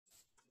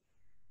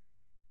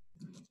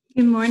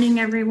Good morning,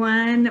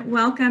 everyone.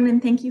 Welcome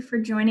and thank you for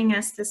joining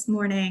us this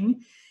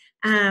morning.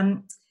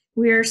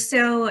 We're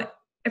so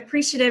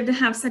appreciative to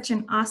have such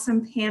an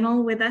awesome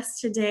panel with us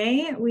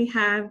today. We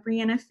have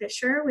Brianna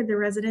Fisher with the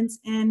Residence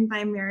Inn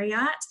by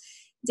Marriott,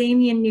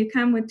 Damian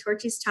Newcomb with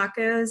Torchy's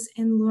Tacos,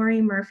 and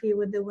Lori Murphy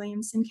with the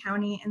Williamson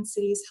County and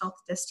Cities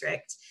Health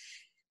District.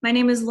 My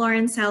name is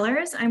Lauren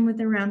Sellers. I'm with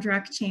the Round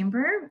Rock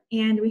Chamber,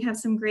 and we have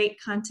some great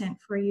content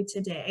for you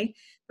today.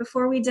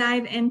 Before we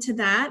dive into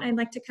that, I'd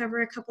like to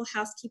cover a couple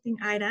housekeeping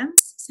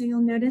items. So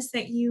you'll notice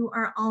that you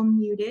are all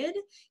muted,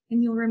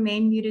 and you'll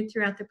remain muted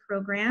throughout the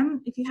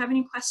program. If you have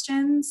any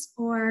questions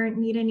or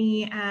need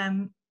any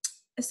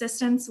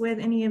assistance with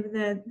any of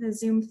the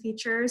Zoom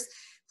features,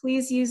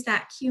 please use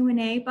that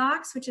Q&A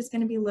box, which is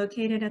going to be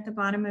located at the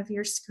bottom of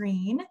your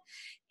screen.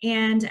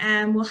 And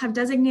we'll have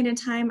designated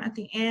time at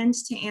the end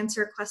to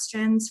answer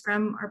questions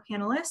from our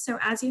panelists. So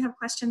as you have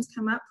questions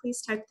come up,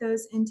 please type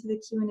those into the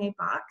Q&A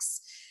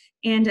box,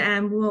 and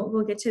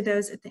we'll get to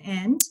those at the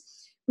end.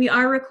 We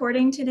are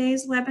recording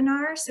today's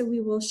webinar, so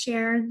we will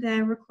share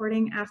the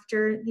recording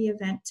after the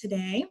event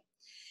today.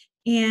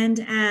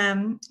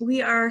 And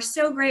we are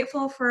so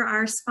grateful for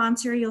our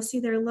sponsor. You'll see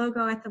their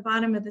logo at the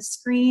bottom of the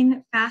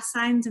screen, Fast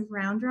Signs of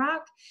Round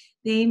Rock.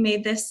 They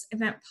made this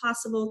event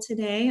possible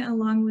today,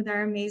 along with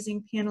our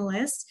amazing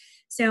panelists.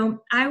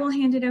 So I will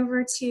hand it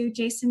over to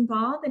Jason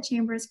Ball, the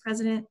Chamber's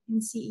President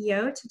and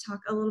CEO, to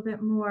talk a little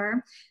bit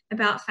more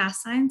about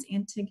Fast Signs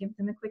and to give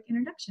them a quick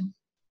introduction.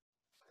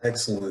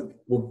 Excellent.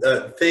 Well,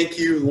 thank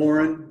you,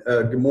 Lauren.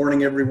 Good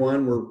morning,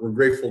 everyone. We're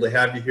grateful to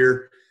have you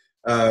here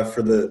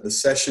for the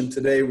session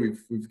today.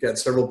 We've got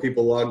several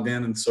people logged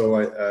in, and so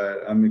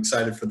I'm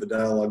excited for the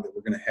dialogue that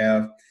we're going to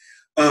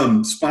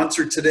have.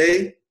 Sponsored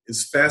today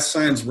is Fast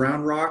Signs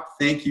Round Rock.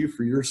 Thank you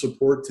for your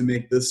support to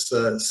make this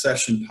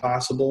session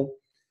possible.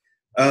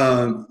 They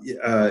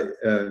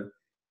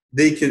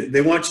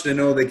want you to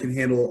know they can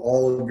handle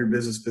all of your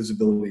business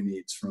visibility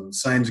needs, from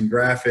signs and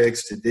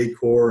graphics to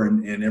decor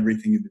and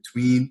everything in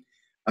between.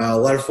 A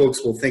lot of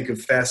folks will think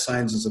of Fast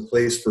Signs as a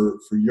place for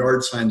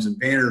yard signs and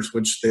banners,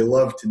 which they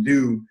love to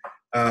do,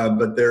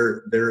 but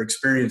their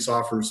experience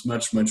offers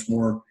much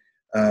more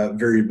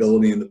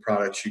variability in the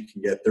products you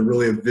can get. They're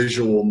really a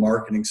visual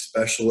marketing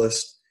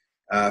specialist.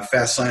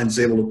 Fast Signs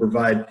is able to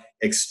provide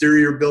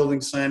exterior building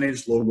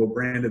signage, logo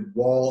branded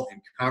wall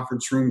and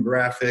conference room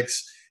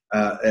graphics,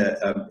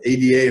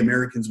 ADA,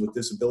 Americans with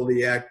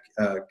Disability Act,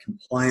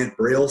 compliant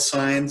Braille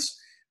signs,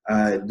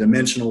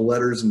 dimensional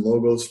letters and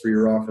logos for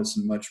your office,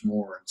 and much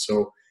more. And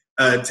so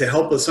to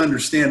help us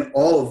understand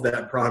all of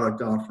that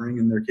product offering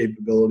and their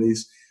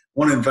capabilities, I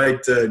want to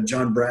invite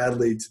John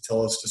Bradley to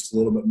tell us just a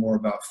little bit more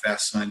about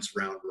Fast Signs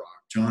Round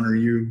Rock. John, are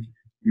you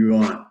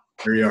on?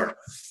 There you are.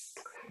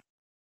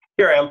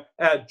 Here I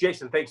am.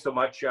 Jason, thanks so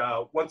much.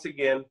 Once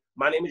again,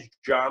 my name is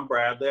John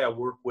Bradley. I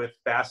work with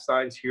Fast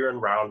Signs here in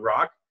Round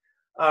Rock.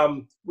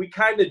 We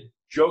kind of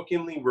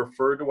jokingly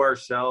refer to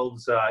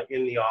ourselves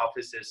in the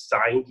office as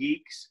sign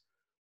geeks.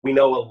 We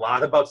know a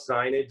lot about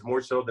signage,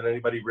 more so than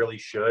anybody really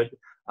should,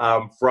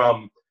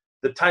 from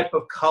the type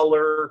of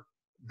color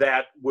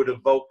that would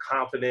evoke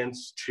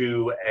confidence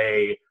to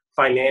a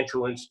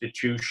financial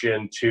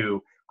institution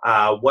to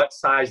what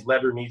size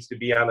letter needs to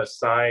be on a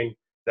sign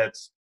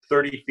that's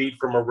 30 feet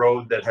from a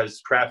road that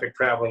has traffic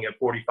traveling at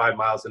 45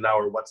 miles an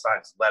hour. What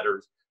size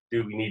letters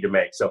do we need to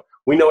make? So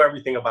we know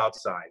everything about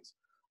signs.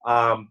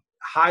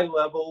 High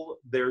level,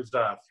 there's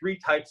 3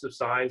 types of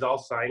signs.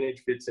 All signage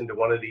fits into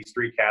one of these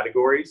 3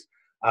 categories.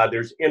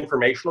 There's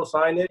informational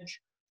signage,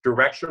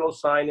 directional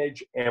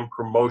signage, and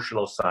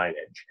promotional signage.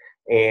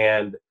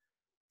 And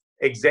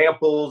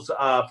examples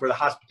for the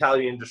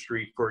hospitality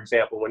industry, for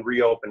example, when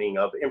reopening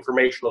of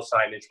informational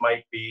signage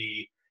might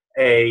be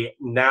a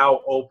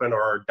now open,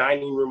 or our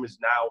dining room is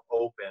now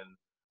open.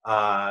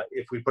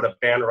 If we put a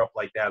banner up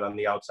like that on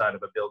the outside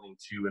of a building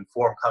to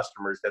inform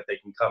customers that they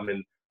can come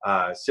and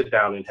sit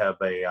down and have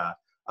a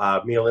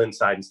meal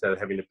inside instead of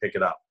having to pick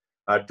it up.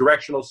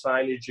 Directional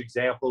signage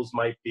examples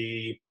might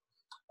be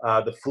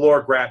the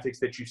floor graphics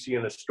that you see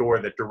in a store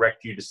that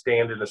direct you to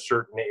stand in a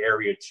certain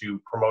area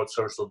to promote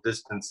social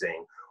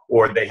distancing,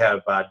 or they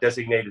have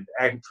designated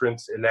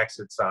entrance and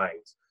exit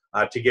signs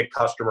to get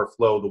customer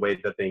flow the way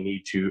that they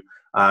need to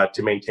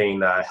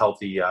maintain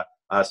healthy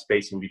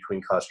spacing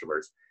between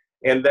customers.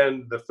 And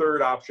then the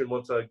third option,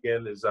 once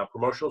again, is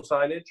promotional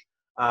signage.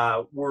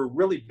 We're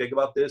really big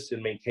about this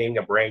in maintaining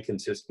a brand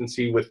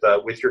consistency with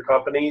your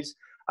companies.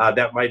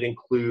 That might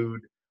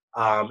include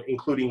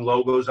including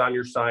logos on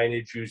your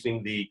signage,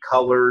 using the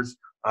colors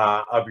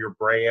of your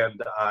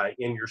brand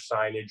in your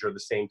signage, or the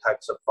same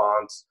types of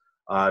fonts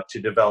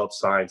to develop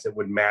signs that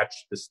would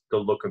match the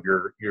look of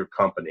your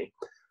company.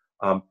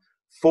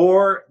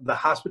 For the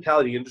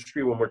hospitality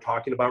industry, when we're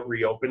talking about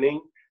reopening,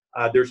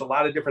 there's a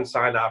lot of different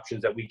sign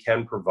options that we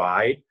can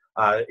provide.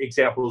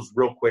 Examples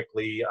real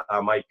quickly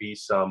might be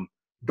some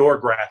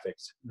door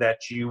graphics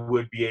that you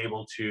would be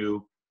able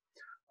to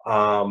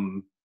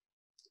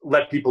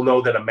let people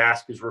know that a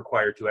mask is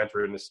required to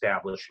enter an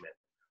establishment.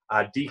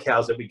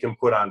 Decals that we can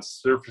put on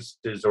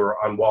surfaces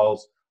or on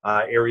walls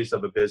areas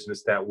of a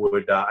business that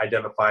would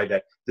identify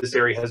that this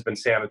area has been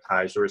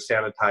sanitized or is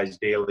sanitized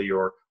daily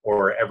or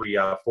every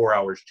 4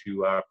 hours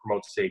to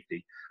promote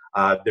safety.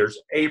 There's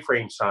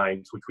A-frame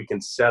signs, which we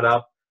can set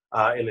up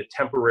in a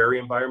temporary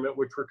environment,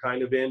 which we're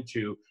kind of in,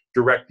 to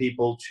direct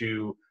people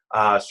to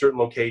certain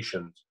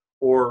locations.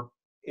 Or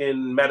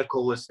in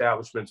medical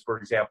establishments, for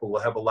example,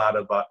 we'll have a lot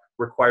of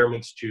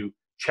requirements to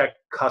check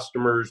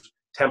customers'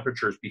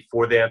 temperatures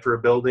before they enter a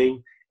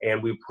building,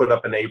 and we put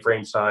up an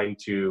A-frame sign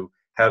to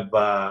have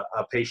a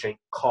patient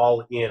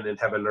call in and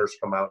have a nurse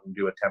come out and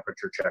do a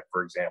temperature check,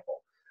 for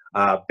example.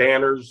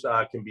 Banners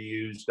can be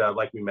used,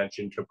 like we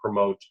mentioned, to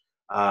promote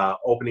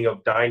opening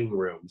of dining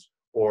rooms,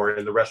 or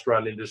in the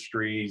restaurant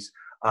industries,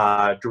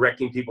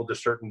 directing people to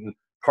certain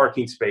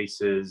parking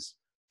spaces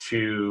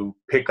to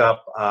pick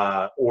up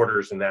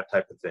orders and that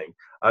type of thing.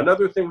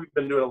 Another thing we've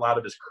been doing a lot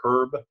of is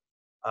curb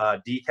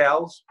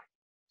decals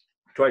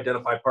to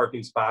identify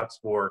parking spots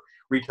for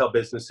retail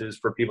businesses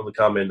for people to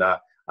come and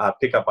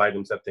pick up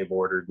items that they've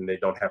ordered, and they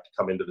don't have to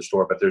come into the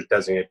store, but there's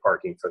designated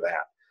parking for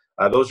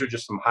that. Those are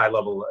just some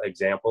high-level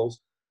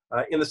examples.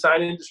 In the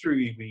sign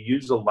industry, we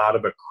use a lot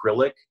of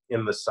acrylic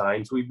in the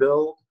signs we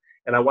build,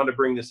 and I want to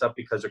bring this up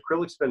because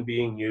acrylic's been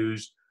being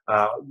used,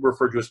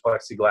 referred to as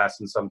plexiglass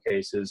in some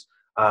cases,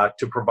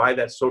 to provide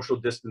that social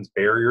distance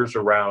barriers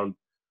around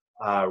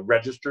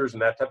registers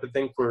and that type of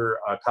thing for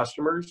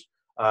customers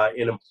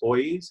and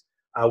employees.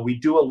 We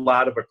do a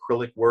lot of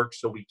acrylic work,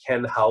 so we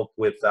can help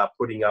with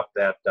putting up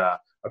that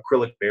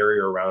acrylic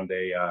barrier around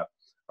a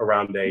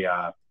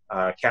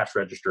cash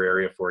register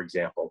area, for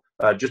example.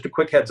 Just a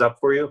quick heads up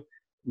for you.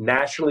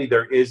 Nationally,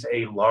 there is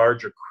a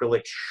large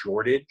acrylic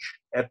shortage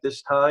at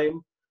this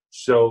time.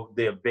 So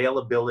the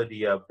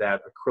availability of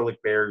that acrylic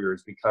barrier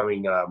is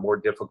becoming more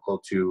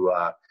difficult to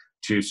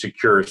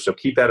secure. So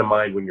keep that in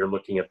mind when you're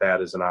looking at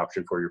that as an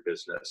option for your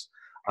business.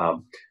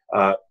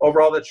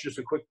 Overall, that's just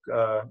a quick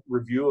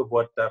review of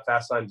what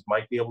Fast Signs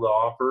might be able to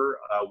offer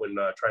when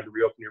trying to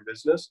reopen your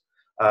business.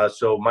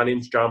 So my name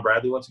is John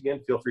Bradley. Once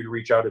again, feel free to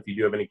reach out if you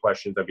do have any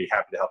questions. I'd be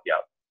happy to help you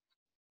out.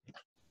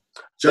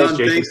 John,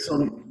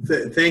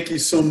 thank you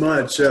so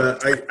much.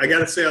 I got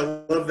to say, I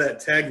love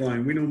that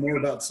tagline. We know more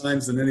about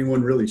signs than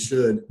anyone really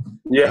should.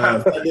 Yeah.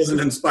 If that doesn't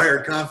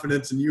inspire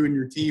confidence in you and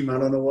your team, I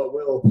don't know what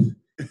will.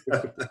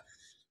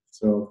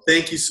 So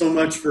thank you so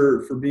much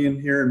for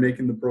being here and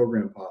making the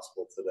program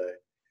possible today.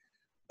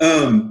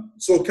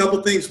 So a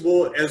couple things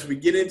as we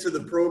get into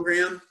the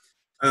program,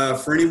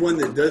 for anyone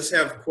that does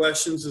have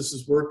questions, this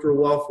has worked real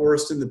well for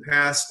us in the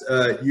past.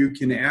 You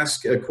can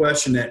ask a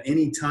question at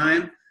any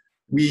time.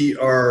 We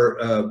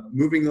are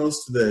moving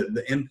those to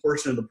the end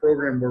portion of the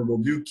program where we'll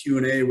do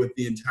Q&A with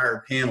the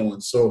entire panel.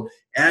 And so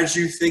as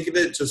you think of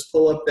it, just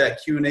pull up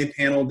that Q&A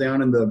panel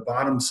down in the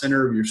bottom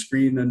center of your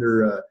screen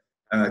under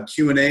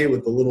Q&A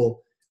with the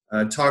little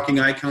talking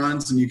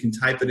icons, and you can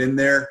type it in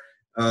there.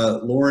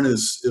 Lauren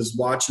is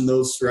watching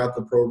those throughout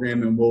the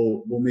program, and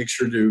we'll make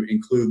sure to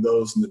include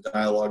those in the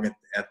dialogue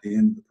at the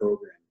end of the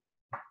program.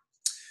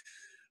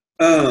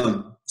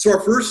 So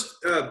our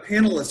first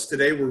panelist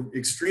today we're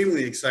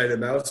extremely excited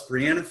about is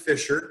Brianna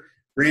Fisher.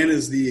 Brianna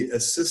is the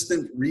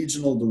Assistant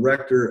Regional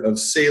Director of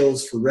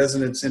Sales for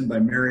Residence Inn by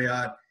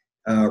Marriott,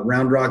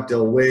 Round Rock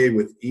Delway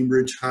with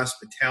Ambridge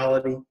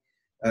Hospitality.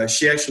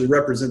 She actually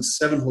represents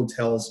 7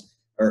 hotels,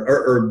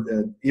 or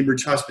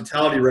Ambridge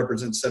Hospitality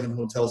represents 7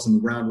 hotels in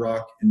the Round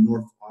Rock and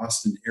North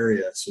Austin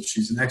area. So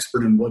she's an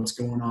expert in what's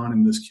going on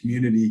in this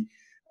community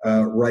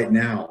right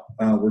now.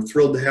 We're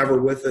thrilled to have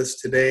her with us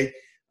today.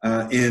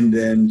 And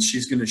then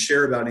she's going to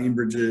share about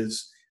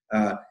Ambridge's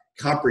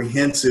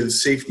comprehensive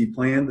safety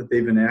plan that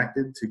they've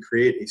enacted to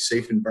create a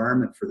safe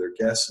environment for their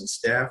guests and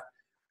staff.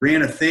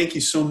 Brianna, thank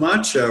you so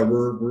much.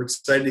 We're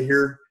excited to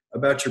hear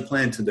about your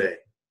plan today.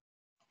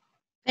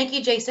 Thank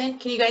you, Jason.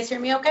 Can you guys hear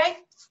me okay?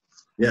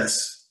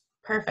 Yes.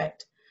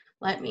 Perfect.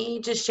 Let me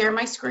just share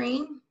my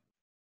screen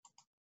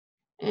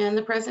and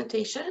the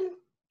presentation.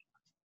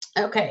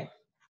 Okay.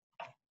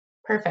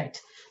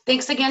 Perfect.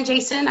 Thanks again,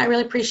 Jason. I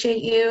really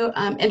appreciate you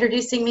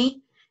introducing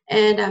me,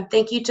 and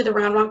thank you to the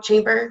Round Rock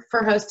Chamber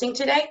for hosting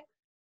today.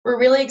 We're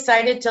really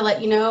excited to let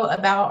you know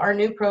about our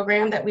new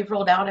program that we've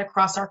rolled out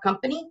across our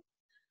company.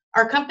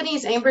 Our company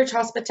is Ambridge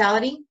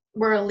Hospitality.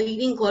 We're a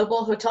leading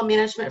global hotel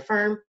management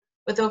firm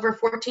with over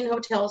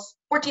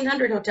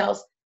 1,400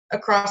 hotels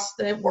across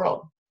the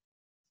world.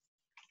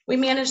 We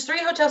manage 3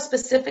 hotels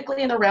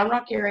specifically in the Round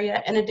Rock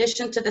area, in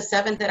addition to the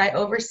 7 that I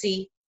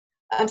oversee.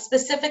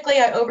 Specifically,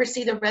 I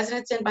oversee the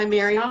Residence Inn by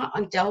Marriott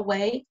on Dell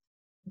Way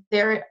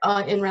there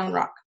in Round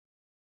Rock.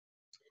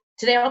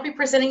 Today, I'll be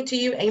presenting to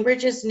you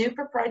Ambridge's new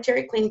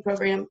proprietary cleaning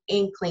program,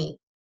 Aim Clean.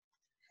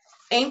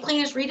 Aim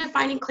Clean is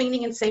redefining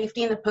cleaning and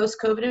safety in the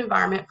post-COVID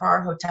environment for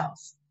our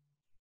hotels.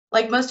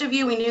 Like most of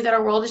you, we knew that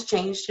our world has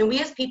changed, and we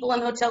as people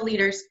and hotel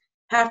leaders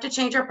have to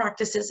change our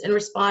practices in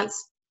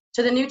response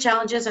to the new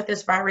challenges that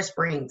this virus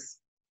brings.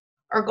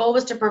 Our goal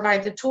was to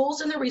provide the tools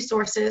and the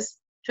resources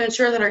to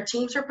ensure that our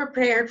teams are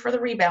prepared for the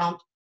rebound,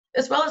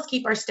 as well as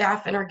keep our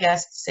staff and our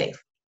guests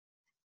safe.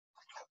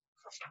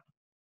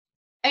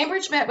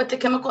 Ambridge met with the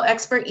chemical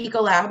expert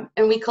Ecolab,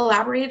 and we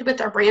collaborated with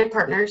our brand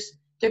partners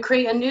to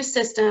create a new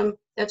system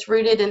that's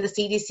rooted in the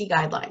CDC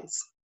guidelines.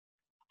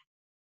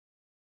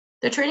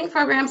 The training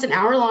program is an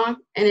hour long,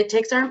 and it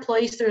takes our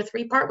employees through a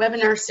 3-part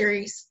webinar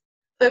series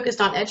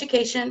focused on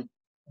education,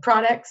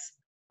 products,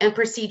 and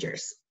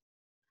procedures.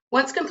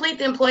 Once complete,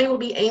 the employee will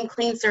be AIM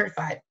Clean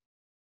certified.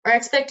 Our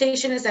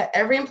expectation is that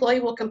every employee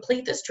will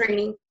complete this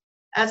training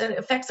as it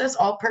affects us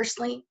all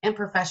personally and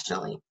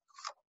professionally.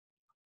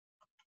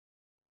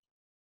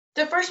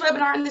 The first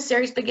webinar in the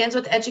series begins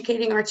with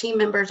educating our team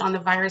members on the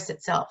virus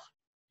itself.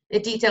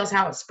 It details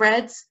how it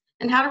spreads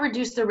and how to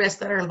reduce the risks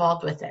that are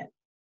involved with it.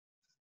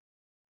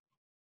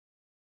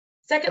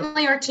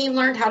 Secondly, our team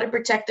learned how to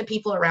protect the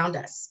people around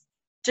us.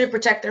 To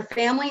protect their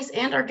families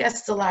and our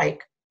guests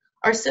alike,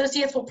 our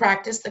associates will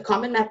practice the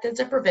common methods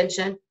of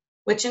prevention,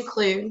 which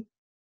include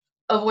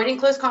avoiding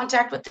close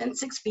contact within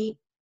 6 feet.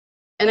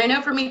 And I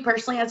know for me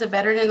personally, as a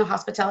veteran in the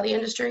hospitality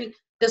industry,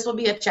 this will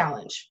be a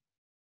challenge.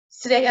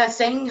 Today,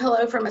 saying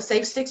hello from a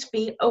safe 6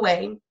 feet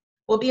away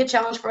will be a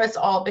challenge for us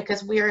all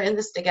because we are in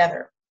this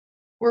together.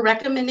 We're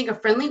recommending a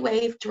friendly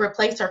wave to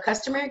replace our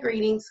customary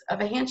greetings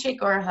of a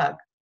handshake or a hug.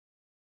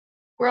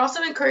 We're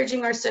also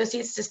encouraging our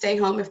associates to stay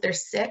home if they're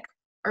sick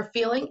or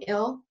feeling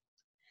ill,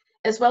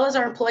 as well as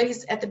our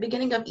employees at the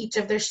beginning of each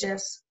of their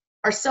shifts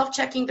are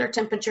self-checking their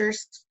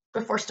temperatures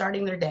before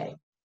starting their day.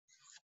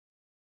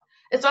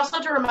 It's also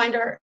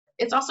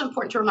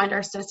important to remind our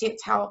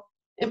associates how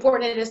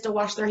important it is to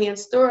wash their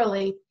hands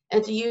thoroughly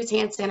and to use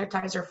hand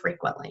sanitizer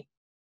frequently.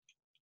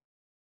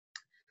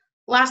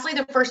 Lastly,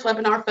 the first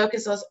webinar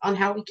focuses on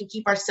how we can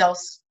keep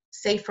ourselves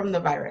safe from the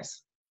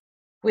virus.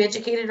 We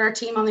educated our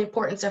team on the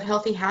importance of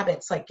healthy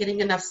habits like getting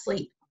enough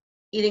sleep,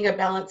 eating a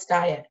balanced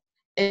diet,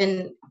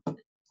 and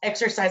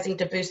exercising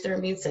to boost their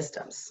immune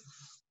systems.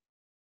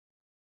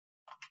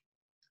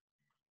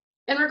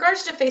 In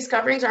regards to face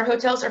coverings, our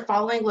hotels are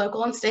following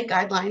local and state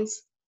guidelines,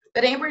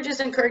 but Ambridge is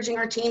encouraging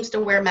our teams to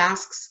wear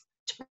masks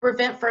to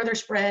prevent further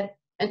spread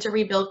and to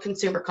rebuild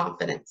consumer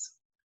confidence.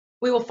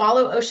 We will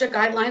follow OSHA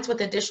guidelines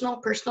with additional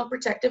personal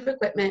protective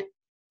equipment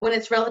when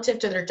it's relative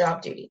to their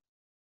job duty.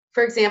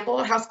 For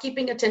example,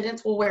 housekeeping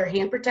attendants will wear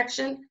hand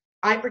protection,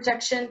 eye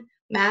protection,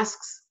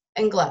 masks,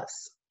 and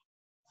gloves.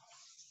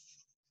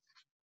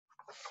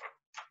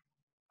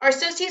 Our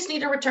associates need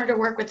to return to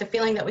work with the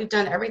feeling that we've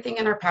done everything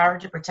in our power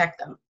to protect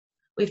them.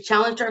 We've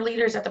challenged our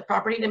leaders at the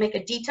property to make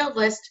a detailed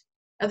list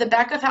of the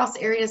back of house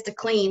areas to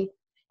clean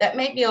that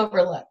may be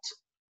overlooked.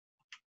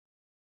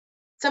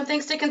 Some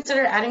things to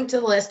consider adding to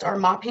the list are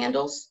mop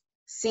handles,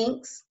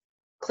 sinks,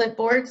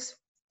 clipboards,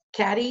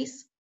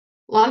 caddies,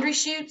 laundry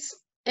chutes,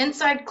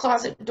 inside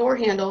closet door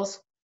handles,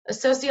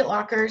 associate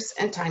lockers,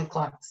 and time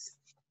clocks.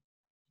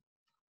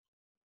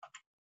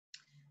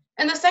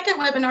 In the second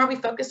webinar, we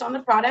focused on the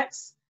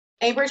products.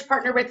 Ambridge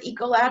partnered with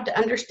Ecolab to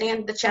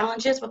understand the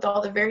challenges with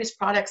all the various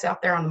products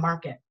out there on the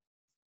market.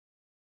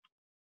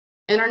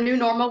 In our new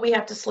normal, we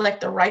have to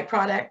select the right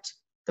product,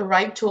 the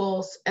right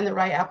tools, and the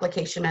right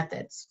application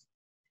methods.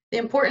 The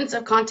importance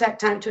of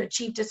contact time to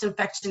achieve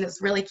disinfection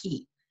is really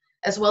key,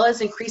 as well as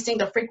increasing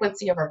the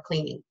frequency of our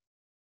cleaning.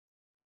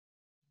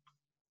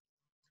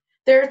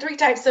 There are 3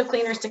 types of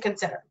cleaners to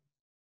consider.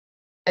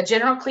 A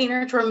general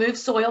cleaner to remove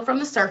soil from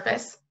the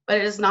surface, but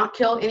it does not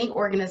kill any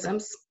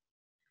organisms.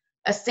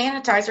 A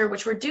sanitizer,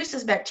 which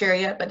reduces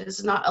bacteria, but it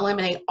does not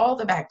eliminate all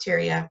the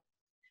bacteria.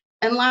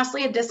 And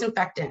lastly, a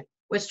disinfectant,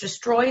 which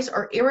destroys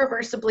or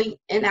irreversibly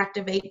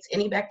inactivates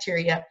any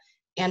bacteria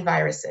and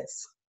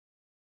viruses.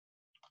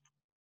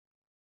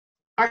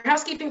 Our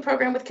housekeeping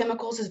program with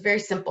chemicals is very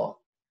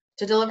simple.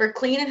 To deliver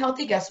clean and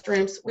healthy guest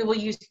rooms, we will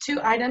use 2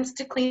 items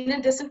to clean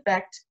and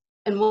disinfect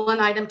and 1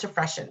 item to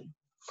freshen.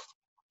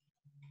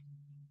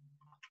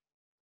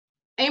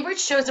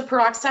 Ambridge shows a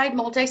peroxide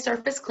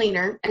multi-surface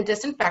cleaner and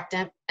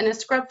disinfectant and a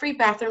scrub-free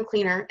bathroom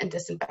cleaner and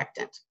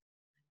disinfectant.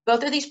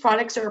 Both of these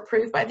products are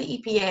approved by the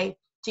EPA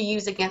to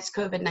use against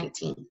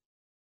COVID-19.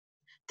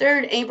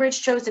 Third,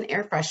 Ambridge chose an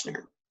air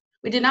freshener.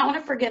 We did not want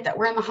to forget that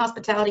we're in the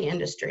hospitality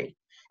industry,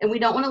 and we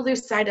don't want to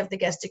lose sight of the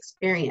guest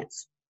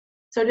experience.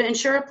 So to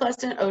ensure a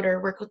pleasant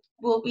odor,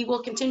 we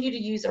will continue to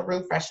use a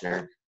room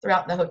freshener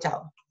throughout the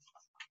hotel.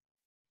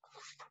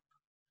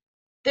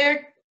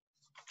 There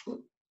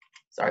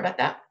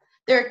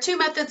are 2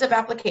 methods of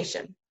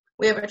application.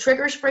 We have a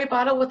trigger spray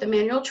bottle with a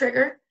manual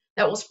trigger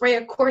that will spray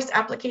a coarse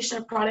application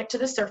of product to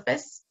the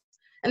surface.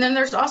 And then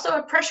there's also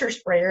a pressure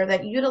sprayer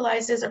that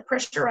utilizes a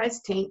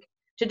pressurized tank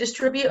to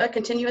distribute a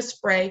continuous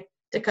spray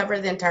to cover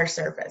the entire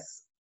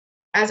surface.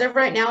 As of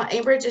right now,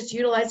 Ambridge is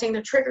utilizing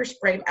the trigger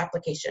spray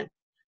application.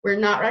 We're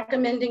not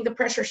recommending the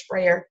pressure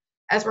sprayer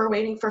as we're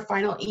waiting for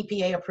final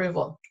EPA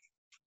approval.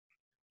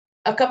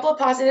 A couple of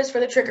positives for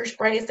the trigger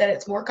spray is that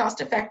it's more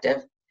cost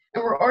effective,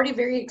 and we're already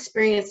very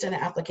experienced in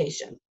the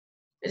application.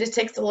 It just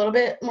takes a little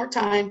bit more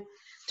time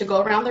to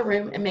go around the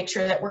room and make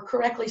sure that we're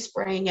correctly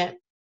spraying it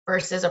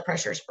versus a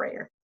pressure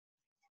sprayer.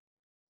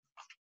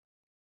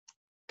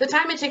 The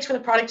time it takes for the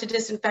product to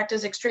disinfect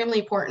is extremely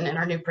important in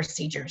our new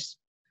procedures.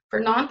 For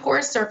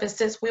non-porous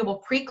surfaces, we will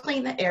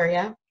pre-clean the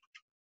area,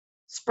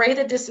 spray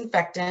the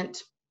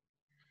disinfectant,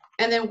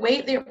 and then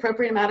wait the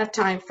appropriate amount of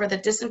time for the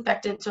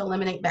disinfectant to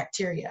eliminate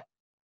bacteria.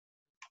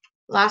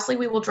 Lastly,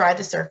 we will dry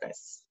the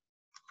surface.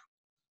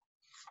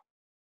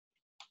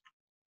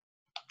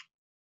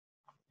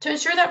 To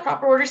ensure that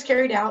proper order is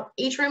carried out,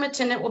 each room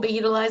attendant will be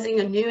utilizing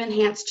a new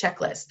enhanced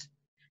checklist.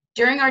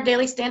 During our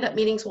daily stand-up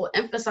meetings, we'll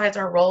emphasize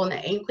our role in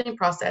the aim cleaning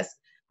process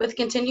with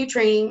continued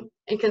training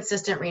and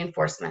consistent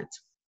reinforcement.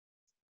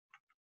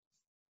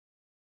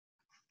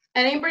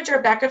 At Aimbridge,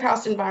 our back of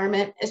house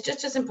environment is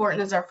just as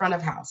important as our front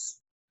of house.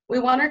 We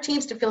want our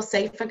teams to feel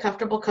safe and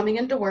comfortable coming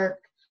into work,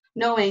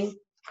 knowing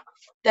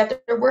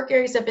that their work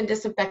areas have been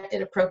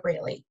disinfected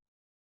appropriately.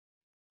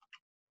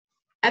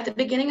 At the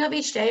beginning of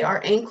each day, our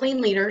Aim Clean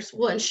leaders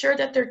will ensure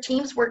that their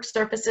team's work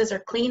surfaces are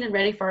clean and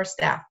ready for our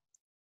staff.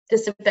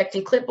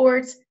 Disinfecting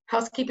clipboards,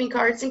 housekeeping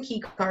cards, and key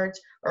cards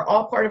are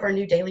all part of our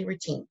new daily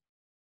routine.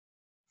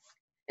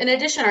 In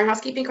addition, our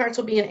housekeeping cards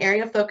will be an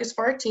area of focus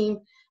for our team,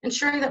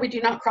 ensuring that we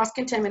do not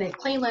cross-contaminate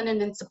clean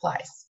linen and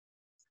supplies.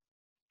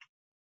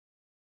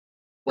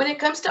 When it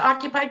comes to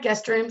occupied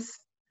guest rooms,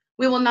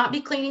 we will not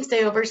be cleaning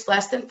stayovers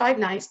less than 5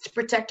 nights to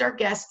protect our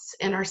guests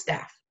and our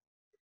staff.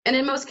 And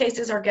in most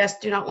cases, our guests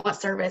do not want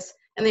service,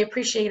 and they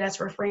appreciate us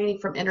refraining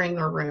from entering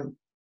their room.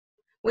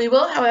 We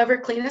will, however,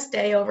 clean a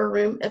stayover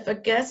room if a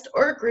guest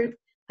or a group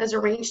has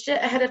arranged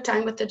it ahead of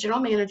time with the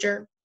general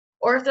manager,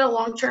 or if they're a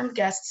long-term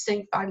guest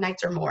staying 5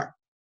 nights or more.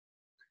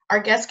 Our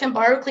guests can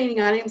borrow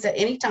cleaning items at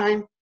any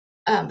time,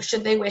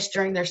 should they wish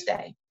during their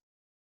stay.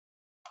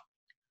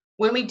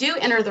 When we do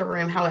enter the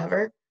room,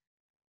 however,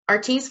 our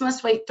teams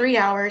must wait 3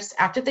 hours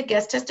after the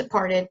guest has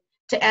departed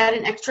to add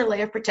an extra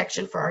layer of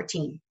protection for our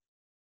team.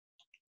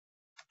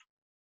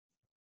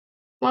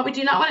 While we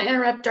do not want to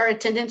interrupt our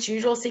attendants'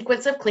 usual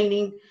sequence of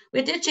cleaning,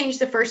 we did change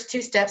the first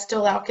 2 steps to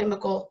allow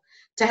chemical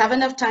to have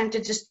enough time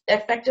to just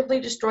effectively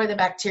destroy the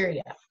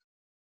bacteria.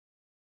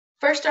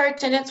 First, our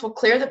attendants will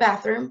clear the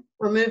bathroom,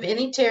 remove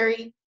any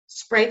terry,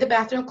 spray the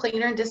bathroom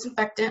cleaner and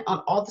disinfectant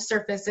on all the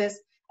surfaces,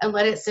 and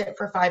let it sit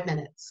for 5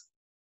 minutes.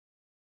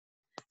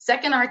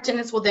 Second, our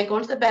attendants will then go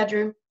into the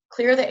bedroom,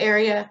 clear the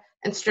area,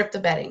 and strip the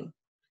bedding.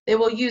 They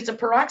will use a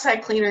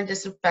peroxide cleaner and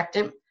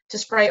disinfectant to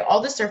spray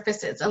all the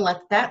surfaces and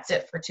let that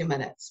sit for 2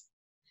 minutes.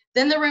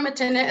 Then the room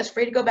attendant is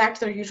free to go back to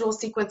their usual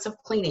sequence of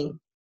cleaning.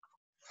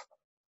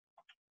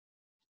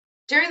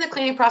 During the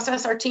cleaning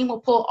process, our team will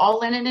pull all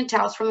linen and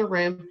towels from the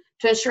room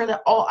to ensure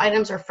that all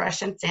items are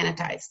fresh and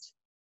sanitized.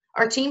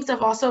 Our teams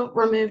have also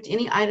removed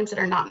any items that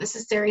are not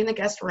necessary in the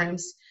guest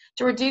rooms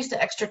to reduce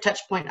the extra touch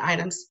point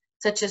items,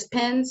 such as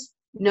pens,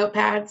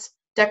 notepads,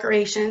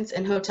 decorations,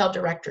 and hotel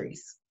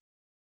directories.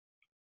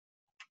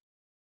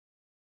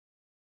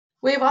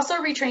 We have also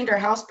retrained our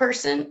house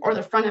person or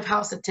the front of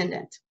house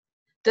attendant.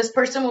 This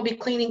person will be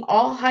cleaning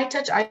all high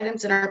touch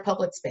items in our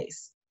public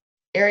space.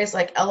 Areas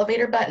like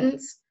elevator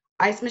buttons,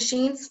 ice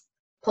machines,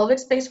 public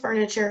space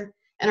furniture,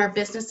 and our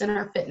business and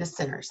our fitness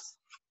centers.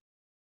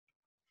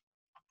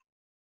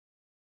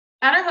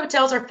 At our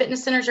hotels, our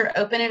fitness centers are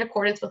open in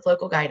accordance with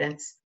local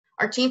guidance.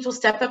 Our teams will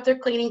step up their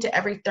cleaning to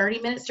every 30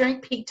 minutes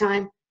during peak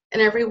time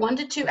and every 1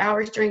 to 2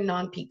 hours during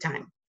non-peak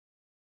time.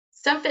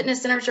 Some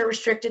fitness centers are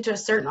restricted to a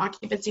certain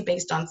occupancy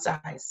based on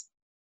size.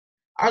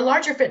 Our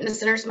larger fitness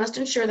centers must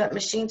ensure that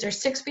machines are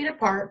 6 feet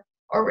apart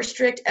or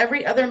restrict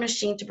every other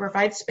machine to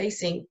provide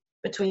spacing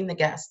between the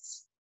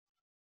guests.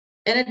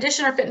 In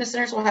addition, our fitness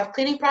centers will have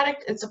cleaning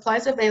product and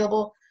supplies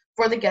available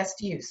for the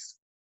guest use.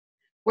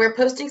 We're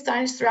posting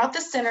signs throughout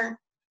the center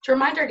to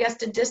remind our guests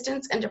to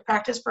distance and to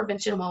practice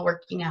prevention while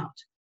working out.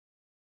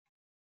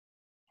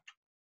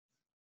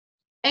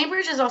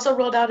 Aimbridge has also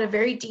rolled out a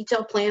very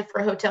detailed plan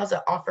for hotels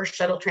that offer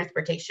shuttle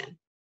transportation.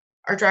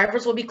 Our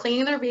drivers will be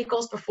cleaning their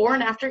vehicles before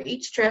and after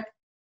each trip,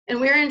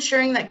 and we're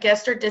ensuring that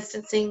guests are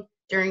distancing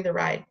during the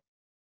ride.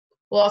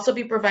 We'll also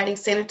be providing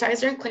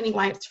sanitizer and cleaning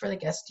wipes for the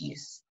guest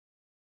use.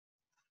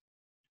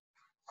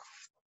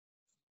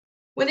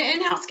 When an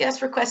in-house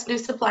guest requests new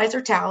supplies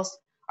or towels,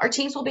 our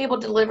teams will be able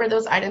to deliver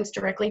those items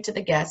directly to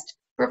the guest,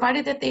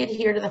 provided that they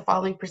adhere to the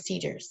following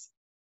procedures.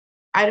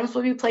 Items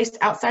will be placed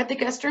outside the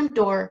guest room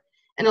door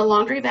in a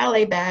laundry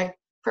valet bag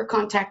for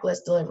contactless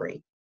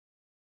delivery.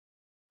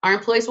 Our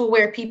employees will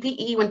wear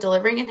PPE when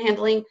delivering and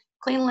handling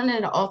clean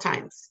linen at all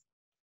times.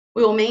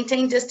 We will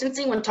maintain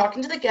distancing when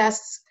talking to the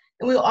guests,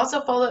 and we will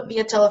also follow up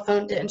via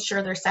telephone to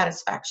ensure their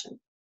satisfaction.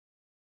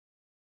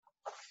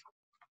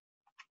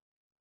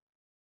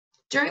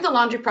 During the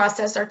laundry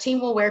process, our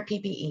team will wear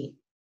PPE.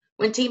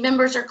 When team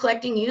members are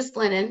collecting used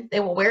linen, they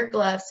will wear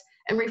gloves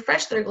and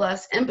refresh their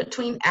gloves in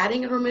between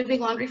adding and removing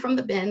laundry from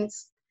the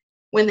bins,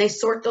 when they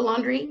sort the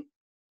laundry,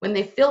 when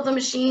they fill the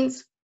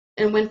machines,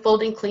 and when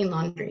folding clean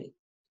laundry.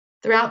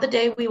 Throughout the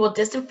day, we will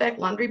disinfect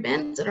laundry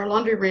bins in our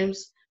laundry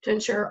rooms to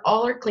ensure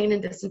all are clean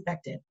and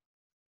disinfected.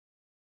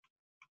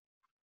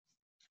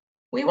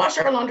 We wash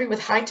our laundry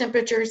with high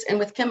temperatures and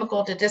with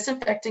chemical to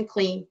disinfect and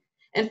clean,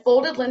 and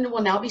folded linen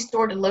will now be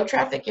stored in low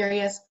traffic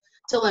areas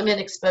to limit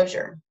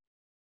exposure.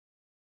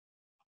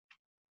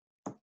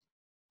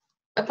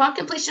 Upon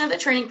completion of the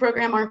training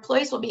program, our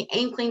employees will be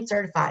Aim Clean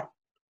certified.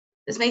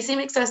 This may seem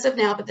excessive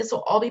now, but this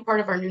will all be part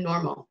of our new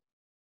normal.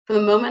 From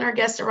the moment our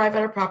guests arrive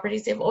at our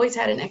properties, they've always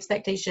had an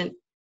expectation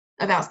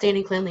of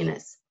outstanding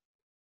cleanliness.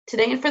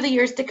 Today and for the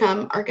years to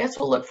come, our guests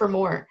will look for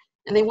more,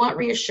 and they want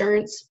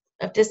reassurance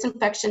of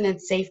disinfection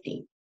and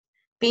safety.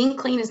 Being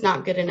clean is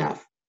not good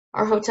enough.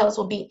 Our hotels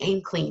will be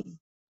aim clean.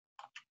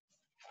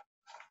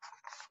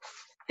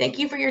 Thank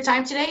you for your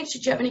time today.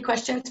 Should you have any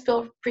questions,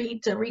 feel free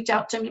to reach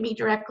out to me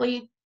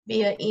directly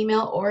via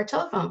email or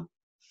telephone.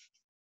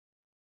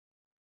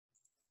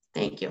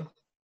 Thank you.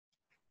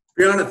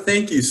 Brianna,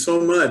 thank you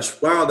so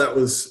much. Wow, that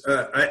was,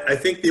 I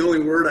think the only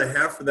word I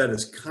have for that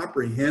is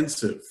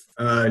comprehensive.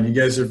 You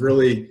guys have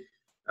really,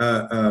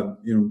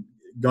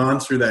 gone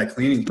through that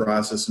cleaning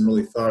process and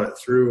really thought it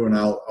through, and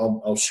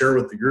I'll share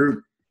with the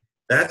group.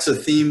 That's a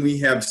theme we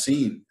have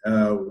seen,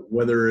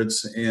 whether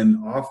it's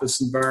an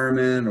office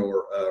environment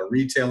or a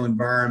retail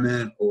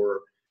environment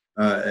or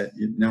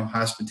now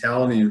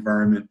hospitality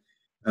environment.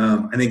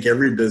 I think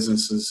every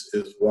business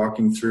is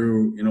walking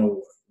through,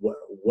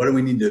 what do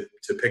we need to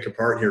pick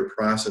apart here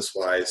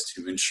process-wise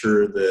to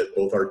ensure that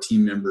both our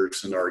team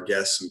members and our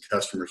guests and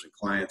customers and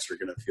clients are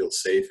going to feel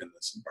safe in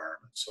this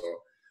environment. So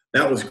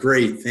that was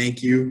great.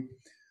 Thank you.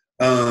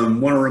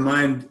 Want to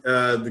remind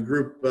the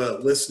group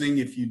listening,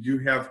 if you do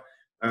have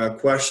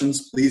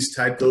questions, please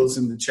type those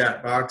in the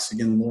chat box.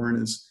 Again,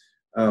 Lauren is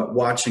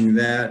watching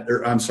that,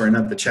 or I'm sorry,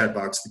 not the chat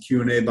box, the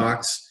Q&A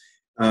box.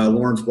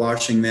 Lauren's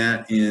watching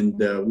that, and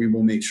we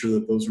will make sure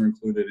that those are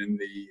included in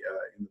the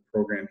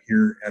program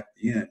here at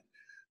the end.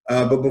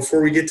 But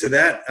before we get to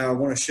that, I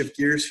want to shift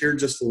gears here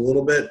just a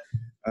little bit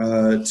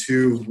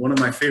to one of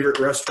my favorite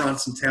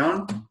restaurants in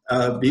town.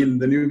 Being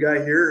the new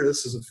guy here,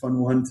 this is a fun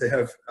one to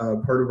have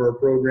part of our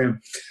program.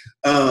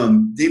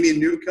 Damian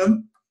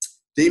Newcomb.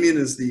 Damian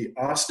is the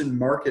Austin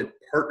market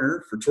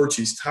partner for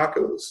Torchy's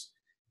Tacos.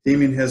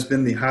 Damian has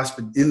been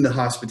in the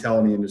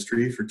hospitality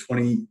industry for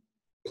 20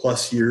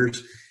 plus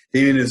years.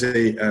 Damian is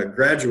a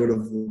graduate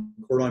of the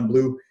Cordon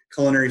Bleu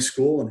Culinary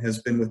School and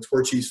has been with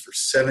Torchy's for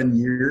 7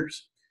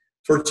 years.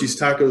 Torchy's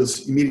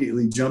Tacos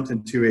immediately jumped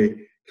into a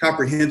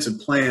comprehensive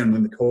plan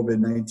when the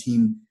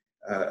COVID-19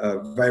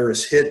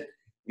 virus hit,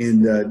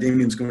 and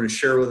Damian's going to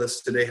share with us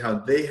today how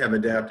they have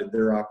adapted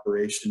their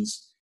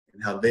operations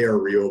and how they are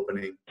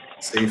reopening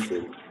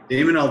safely.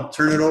 Damon, I'll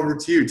turn it over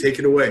to you. Take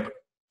it away.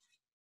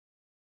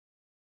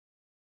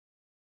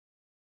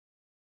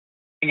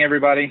 Hey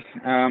everybody.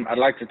 I'd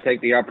like to take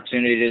the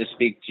opportunity to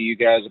speak to you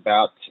guys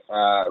about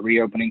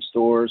reopening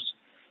stores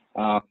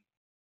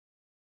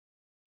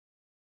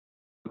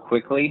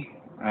quickly.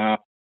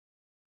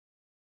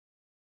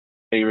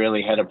 They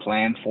really had a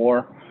plan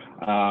for.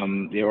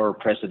 There were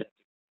precedent.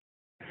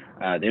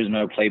 There's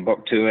no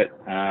playbook to it.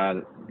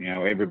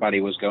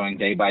 Everybody was going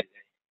day by day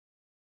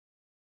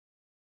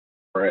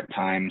or at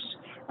times,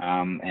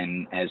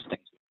 and as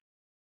things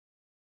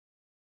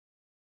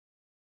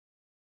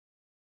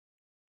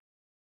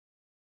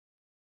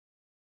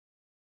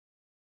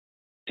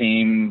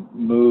team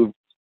moved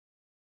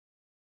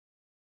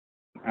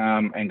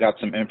and got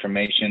some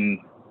information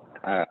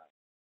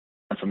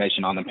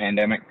on the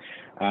pandemic.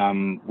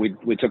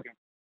 We took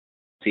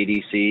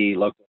CDC,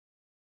 looked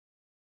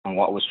on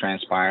what was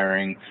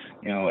transpiring,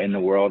 in the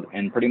world,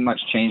 and pretty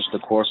much changed the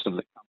course of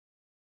the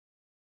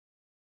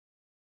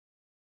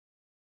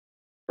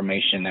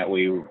information that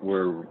we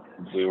were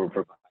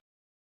providing.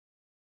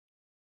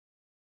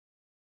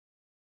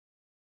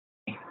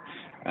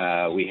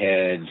 We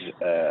had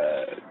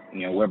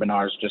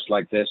webinars just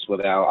like this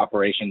with our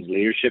operations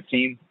leadership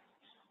team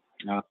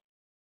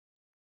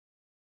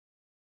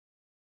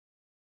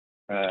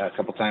a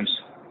couple times.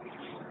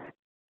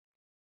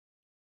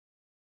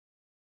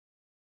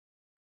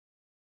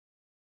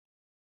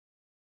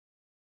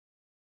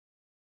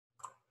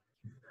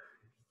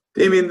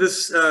 Damian,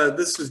 this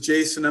is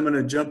Jason. I'm going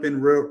to jump in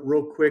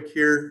real quick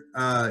here.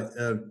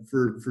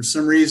 For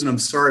some reason, I'm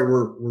sorry,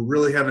 we're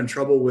really having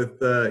trouble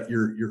with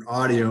your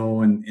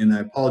audio, and I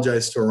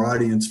apologize to our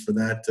audience for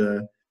that.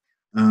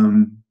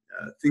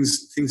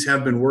 Things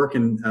have been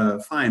working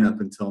fine up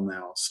until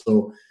now.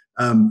 So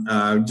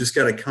just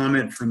got a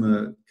comment from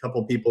a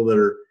couple people that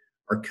are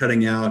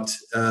cutting out.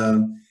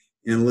 And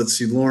let's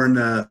see, Lauren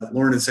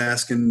is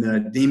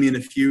asking Damian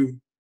if you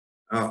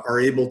are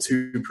able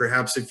to,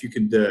 perhaps if you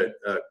could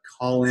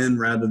call in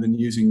rather than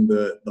using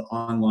the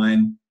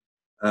online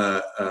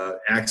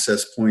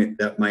access point,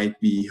 that might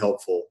be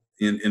helpful.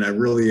 And I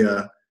really,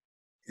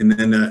 and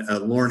then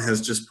Lauren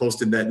has just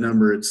posted that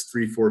number. It's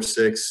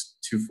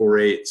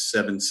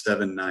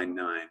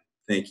 346-248-7799.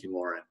 Thank you,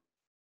 Lauren.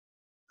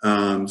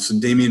 So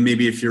Damian,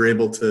 maybe if you're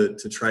able to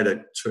try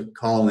to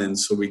call in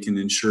so we can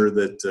ensure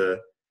that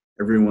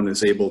everyone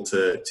is able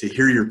to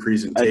hear your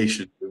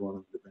presentation.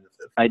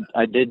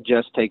 I did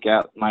just take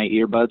out my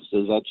earbuds.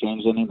 Does that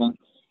change anything?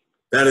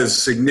 That is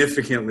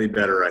significantly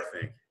better, I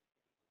think.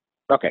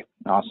 Okay,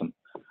 awesome.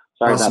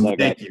 Sorry awesome. about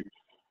that, Thank you.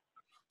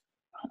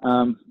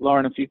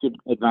 Lauren, if you could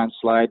advance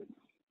slide.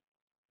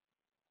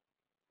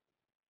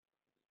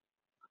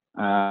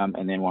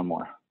 And then one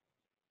more.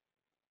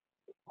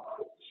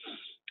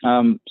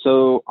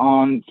 So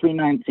on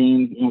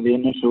 3/19, the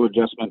initial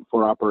adjustment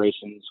for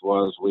operations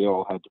was we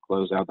all had to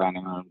close our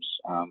dining rooms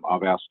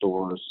of our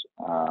stores.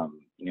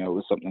 It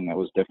was something that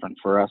was different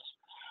for us.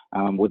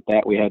 With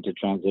that, we had to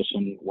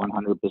transition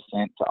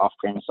 100% to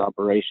off-premise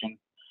operation.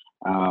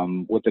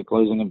 With the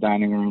closing of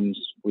dining rooms,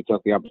 we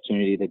took the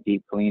opportunity to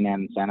deep clean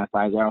and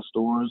sanitize our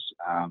stores.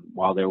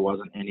 While there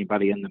wasn't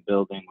anybody in the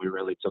building, we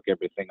really took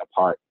everything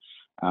apart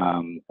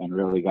and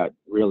really got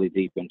really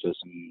deep into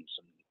some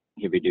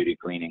heavy-duty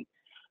cleaning.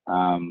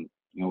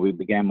 We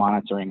began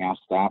monitoring our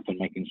staff and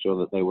making sure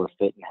that they were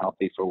fit and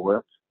healthy for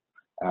work.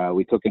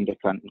 We took into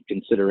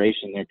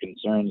consideration their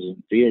concerns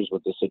and fears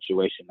with the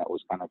situation that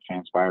was kind of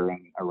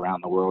transpiring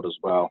around the world as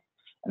well.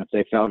 And if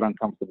they felt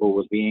uncomfortable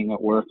with being at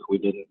work, we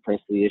didn't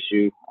press the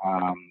issue.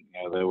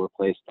 They were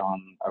placed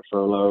on a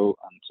furlough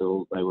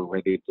until they were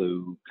ready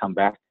to come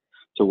back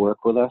to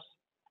work with us.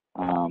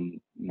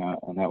 And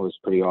that was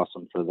pretty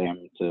awesome for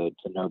them to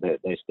know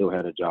that they still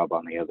had a job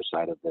on the other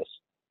side of this.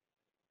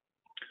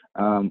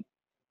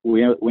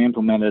 We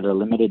implemented a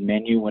limited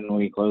menu when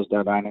we closed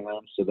our dining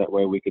rooms, so that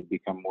way we could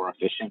become more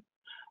efficient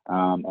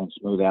and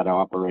smooth out our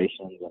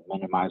operations and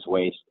minimize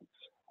waste.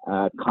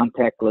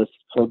 Contactless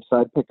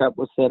curbside pickup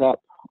was set up.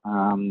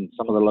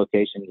 Some of the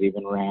locations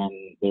even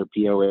ran their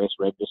POS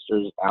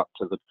registers out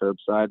to the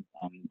curbside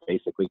and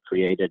basically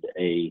created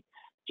a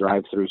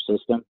drive-through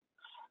system.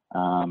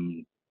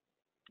 Online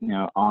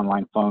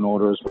phone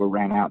orders were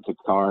ran out to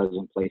cars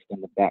and placed in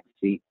the back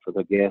seat for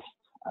the guests.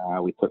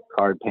 We took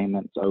card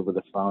payments over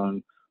the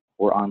phone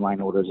or online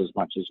orders as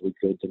much as we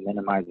could to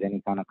minimize any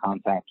kind of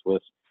contact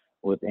with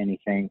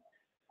anything.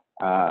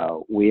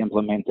 We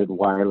implemented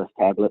wireless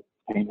tablet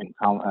payment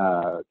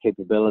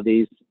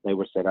capabilities. They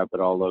were set up at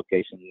all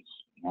locations,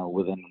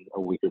 within a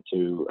week or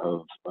two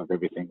of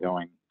everything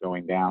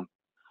going down.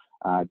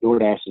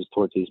 DoorDash is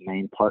Torchy's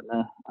main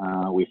partner.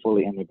 We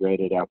fully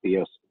integrated our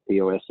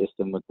POS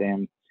system with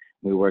them.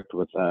 We worked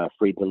with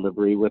free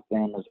delivery with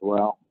them as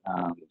well.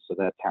 So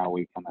that's how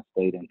we kind of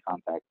stayed in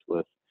contact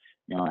with,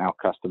 our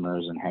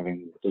customers and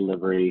having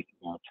delivery,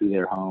 to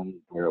their home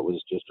where it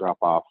was just drop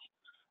off.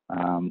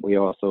 We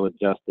also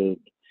adjusted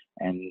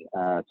and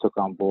took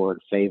on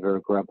board Favor,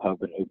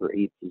 Grubhub, and Uber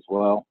Eats as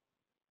well.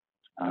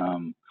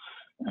 And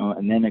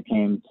then it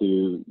came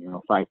to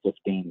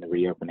 5/15, the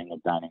reopening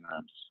of dining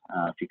rooms.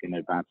 If you can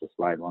advance the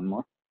slide one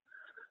more.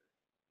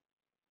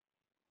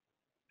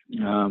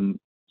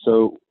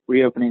 So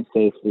reopening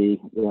safely,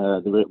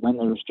 when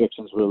the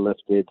restrictions were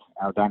lifted,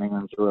 our dining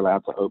rooms were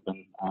allowed to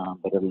open,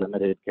 but at a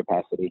limited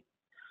capacity.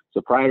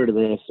 So prior to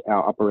this,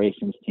 our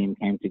operations team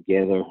came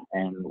together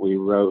and we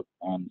wrote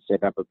and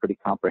set up a pretty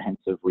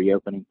comprehensive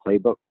reopening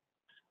playbook.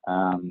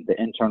 The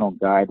internal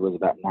guide was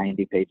about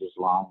 90 pages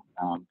long,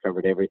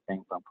 covered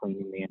everything from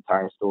cleaning the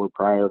entire store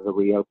prior to the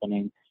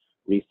reopening,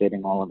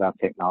 resetting all of our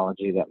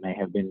technology that may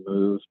have been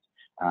moved,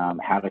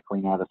 how to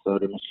clean out a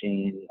soda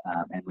machine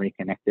and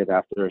reconnect it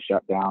after a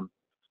shutdown,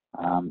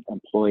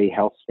 employee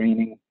health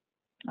screening,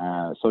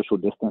 social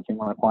distancing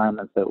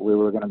requirements that we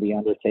were going to be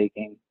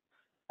undertaking,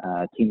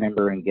 team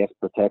member and guest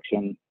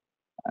protection.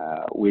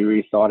 We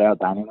rethought our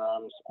dining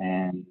rooms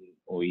and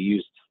we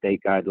used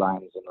state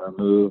guidelines and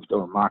removed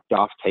or marked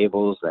off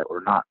tables that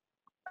were not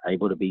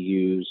able to be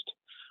used.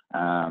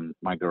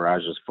 My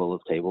garage is full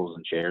of tables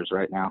and chairs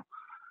right now.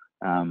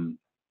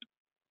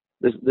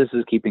 This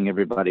is keeping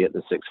everybody at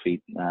the 6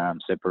 feet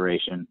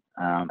separation.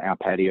 Our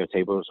patio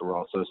tables were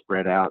also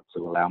spread out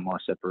to allow more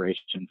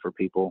separation for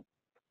people.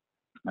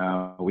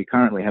 We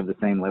currently have the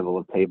same level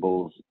of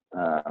tables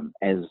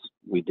as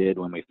we did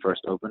when we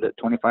first opened at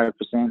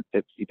 25%,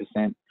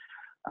 50%.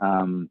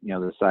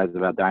 The size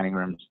of our dining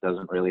rooms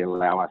doesn't really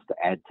allow us to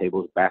add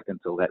tables back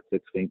until that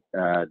 6 feet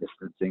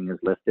distancing is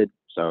lifted.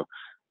 So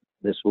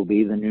this will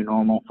be the new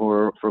normal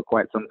for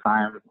quite some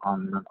time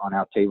on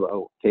our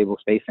table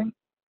spacing.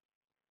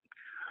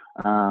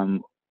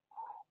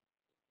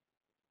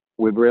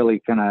 We've really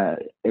kind of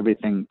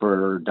everything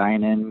for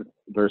dine-in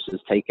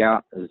versus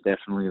takeout is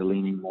definitely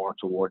leaning more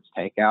towards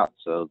takeout.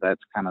 So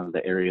that's kind of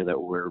the area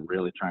that we're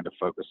really trying to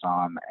focus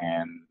on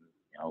and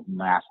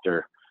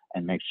master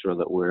and make sure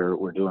that we're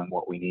doing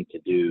what we need to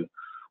do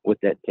with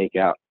that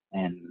takeout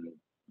and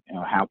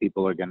how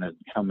people are going to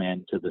come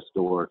into the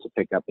store to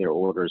pick up their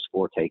orders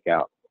for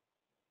takeout.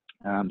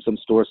 Some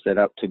stores set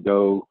up to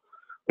go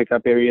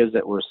pickup areas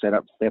that were set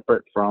up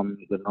separate from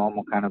the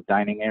normal kind of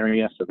dining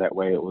area, so that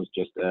way it was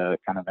just a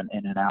kind of an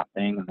in and out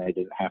thing and they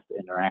didn't have to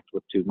interact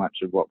with too much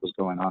of what was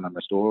going on in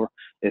the store.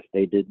 If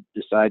they did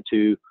decide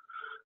to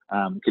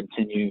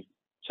continue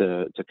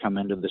to come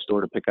into the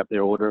store to pick up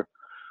their order,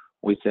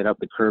 we set up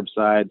the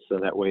curbside so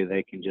that way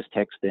they can just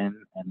text in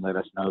and let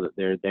us know that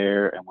they're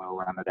there and we'll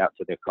run it out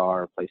to their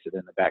car, place it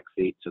in the back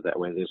seat, so that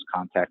way there's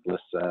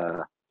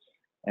contactless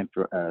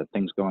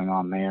things going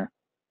on there.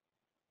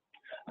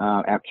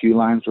 Our queue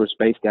lines were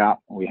spaced out.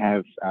 We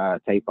have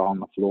tape on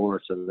the floor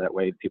so that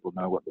way people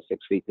know what the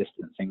 6 feet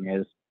distancing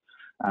is.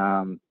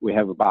 We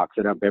have a box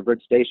at our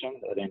beverage station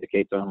that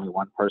indicates only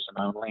one person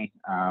only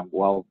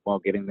while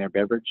getting their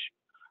beverage.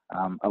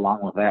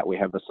 Along with that, we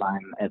have a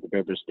sign at the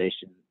beverage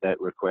station that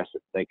requests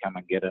that they come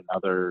and get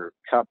another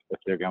cup if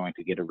they're going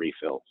to get a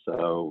refill.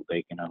 So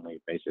they can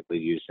only basically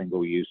use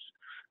single-use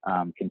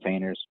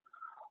containers.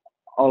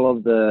 All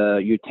of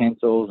the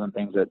utensils and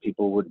things that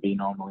people would be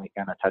normally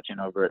kind of touching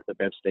over at the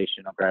bev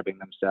station or grabbing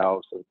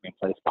themselves have been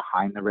placed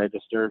behind the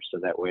register, so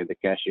that way the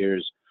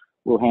cashiers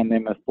will hand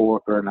them a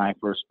fork or a knife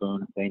or a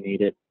spoon if they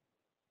need it.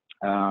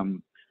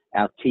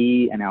 Our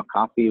tea and our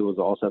coffee was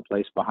also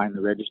placed behind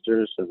the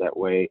register, so that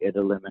way it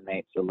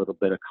eliminates a little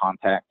bit of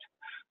contact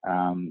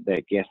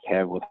that guests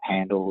have with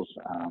handles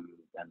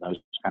and those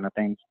kind of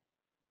things.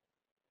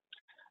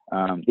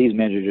 These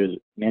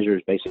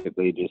measures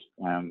basically just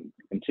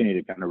continue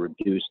to kind of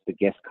reduce the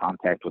guest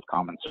contact with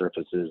common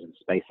surfaces and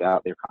space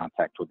out their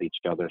contact with each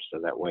other, so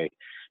that way,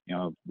 you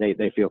know,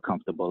 they feel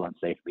comfortable and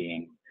safe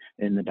being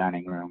in the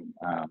dining room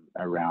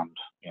around,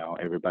 you know,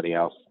 everybody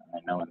else,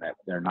 and knowing that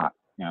they're not,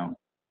 you know,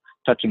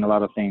 touching a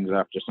lot of things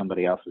after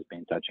somebody else has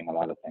been touching a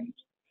lot of things.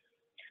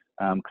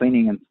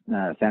 Cleaning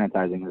and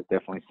sanitizing is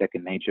definitely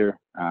second nature.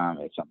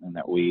 It's something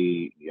that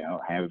we, you know,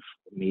 have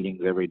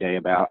meetings every day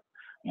about.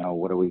 You know,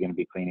 what are we going to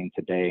be cleaning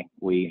today?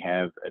 We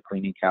have a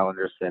cleaning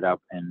calendar set up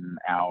in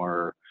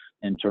our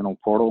internal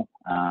portal,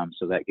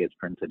 so that gets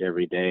printed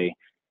every day.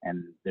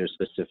 And there's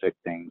specific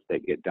things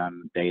that get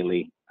done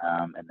daily,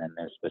 and then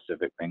there's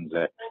specific things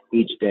that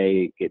each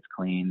day gets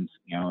cleaned,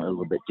 you know, a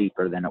little bit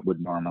deeper than it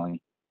would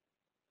normally.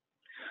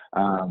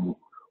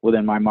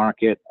 Within my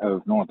market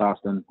of North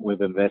Austin,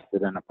 we've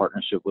invested in a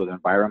partnership with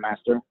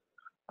Enviromaster.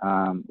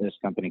 This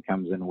company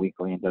comes in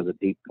weekly and does a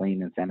deep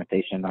clean and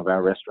sanitation of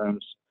our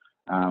restrooms.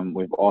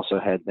 We've also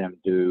had them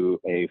do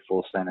a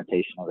full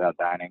sanitation of our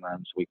dining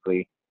rooms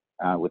weekly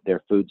with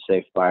their food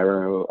safe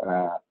virus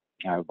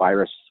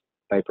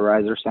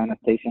vaporizer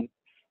sanitation,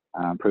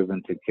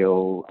 proven to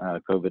kill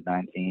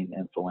COVID-19,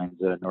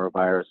 influenza,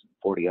 norovirus, and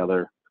 40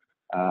 other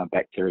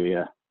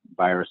bacteria,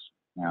 virus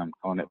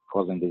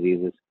causing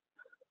diseases.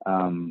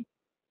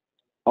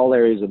 All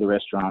areas of the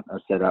restaurant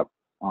are set up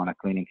on a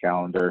cleaning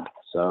calendar,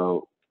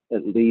 so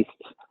at least,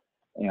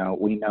 you know,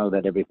 we know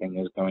that everything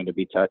is going to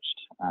be touched.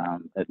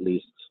 At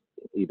least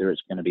either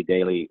it's going to be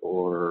daily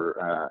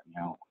or you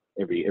know,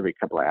 every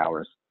couple of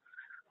hours.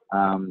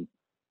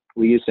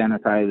 We use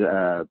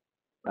sanitize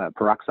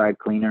peroxide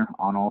cleaner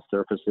on all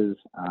surfaces,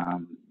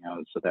 you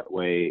know, so that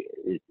way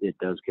it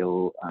does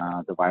kill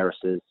the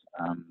viruses.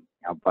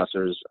 Our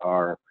bussers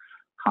are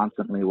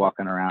constantly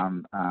walking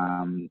around,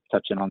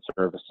 touching on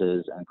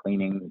surfaces and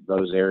cleaning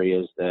those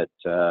areas that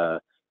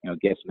you know,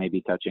 guests may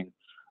be touching.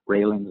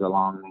 Railings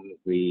along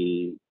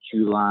the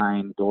queue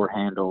line, door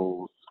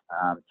handles,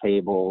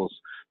 tables,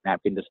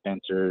 napkin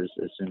dispensers.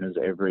 As soon as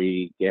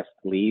every guest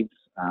leaves,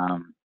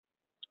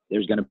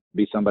 there's going to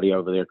be somebody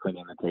over there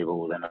cleaning the table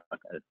within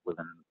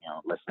you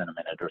know, less than a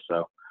minute or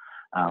so.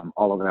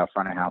 All of our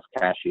front of house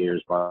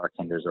cashiers,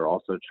 bartenders are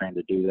also trained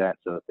to do that.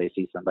 So if they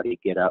see somebody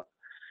get up,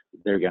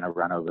 they're going to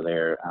run over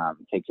there,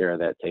 take care of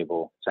that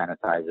table,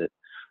 sanitize it.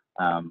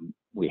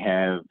 We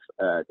have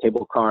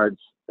table cards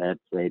that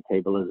say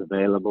table is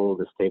available.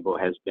 This table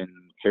has been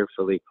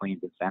carefully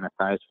cleaned and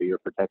sanitized for your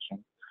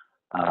protection.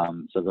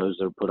 So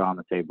those are put on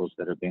the tables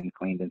that have been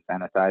cleaned and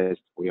sanitized.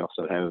 We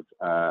also have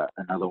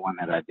another one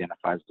that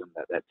identifies them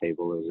that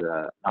table is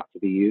not to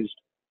be used.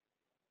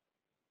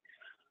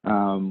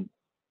 Team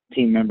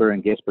member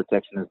and guest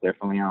protection is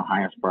definitely our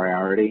highest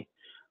priority.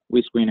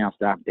 We screen our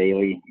staff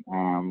daily.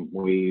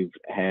 We've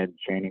had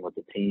training with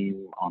the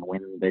team on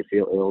when they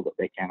feel ill that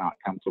they cannot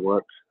come to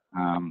work.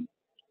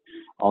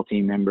 All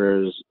team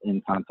members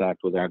in contact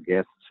with our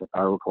guests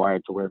are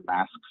required to wear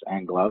masks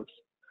and gloves.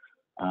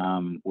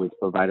 We've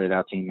provided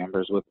our team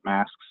members with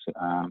masks,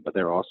 but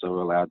they're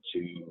also allowed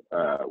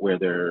to wear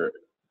their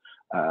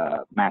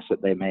masks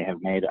that they may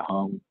have made at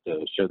home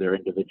to show their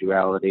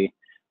individuality,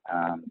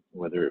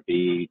 whether it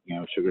be, you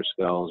know, sugar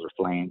skulls or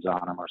flames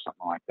on them or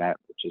something like that,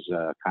 which is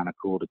kind of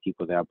cool to keep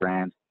with our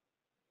brand.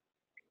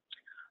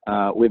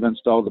 We've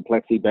installed the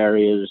plexi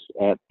barriers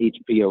at each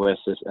POS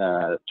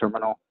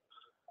terminal.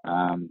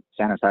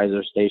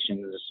 Sanitizer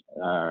stations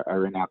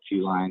are in our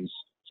queue lines.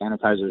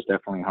 Sanitizer is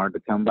definitely hard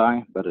to come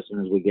by, but as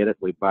soon as we get it,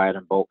 we buy it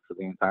in bulk for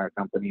the entire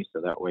company,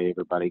 so that way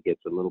everybody gets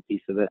a little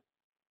piece of it.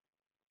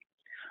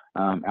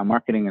 Our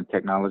marketing and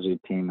technology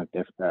team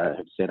have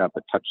set up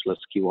a touchless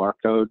QR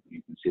code.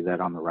 You can see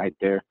that on the right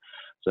there.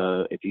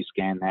 So if you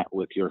scan that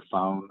with your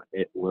phone,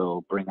 it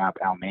will bring up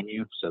our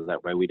menu, so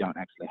that way we don't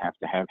actually have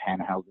to have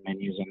handheld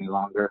menus any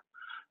longer.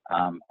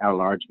 Our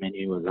large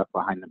menu is up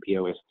behind the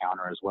POS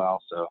counter as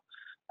well, so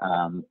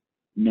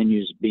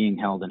menus being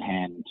held in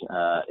hand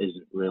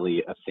isn't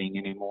really a thing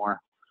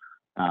anymore.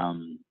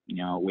 You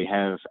know, we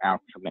have our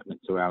commitment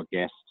to our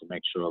guests to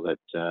make sure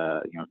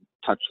that you know,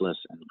 touchless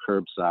and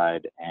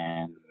curbside,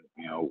 and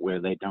you know,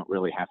 where they don't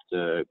really have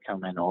to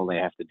come in, all they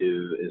have to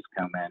do is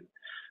come in,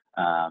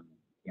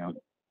 you know,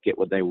 get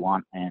what they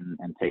want and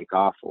take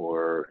off,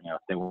 or you know,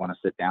 if they want to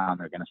sit down,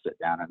 they're going to sit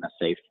down in a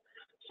safe,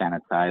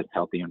 sanitized,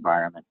 healthy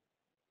environment.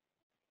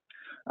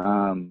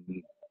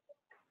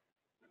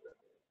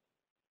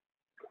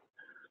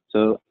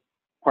 So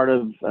part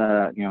of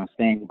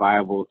staying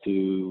viable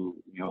to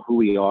who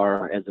we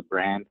are as a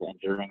brand, and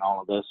during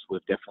all of this,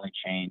 we've definitely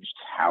changed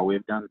how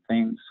we've done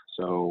things.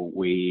 So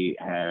we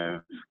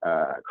have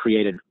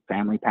created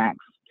family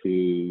packs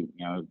to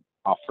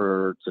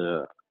offer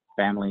to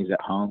families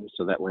at home,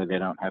 so that way they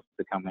don't have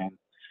to come in.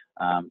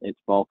 It's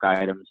bulk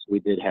items. We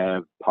did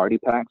have party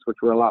packs, which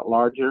were a lot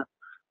larger,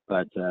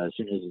 but as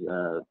soon as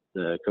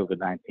the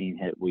COVID-19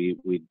 hit, we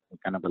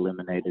kind of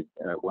eliminated,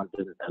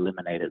 didn't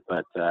eliminate it,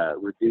 but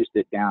reduced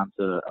it down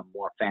to a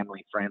more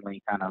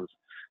family-friendly kind of,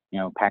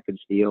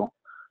 package deal.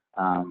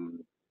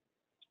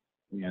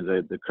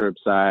 The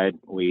curbside,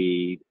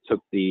 we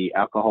took the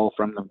alcohol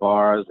from the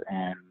bars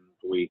and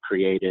we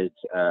created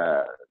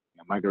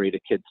margarita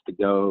kits to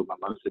go,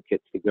 mimosa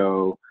kits to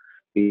go,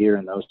 beer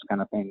and those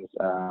kind of things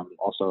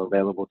also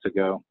available to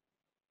go.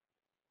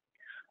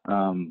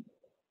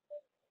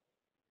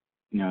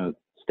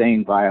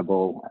 Staying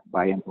viable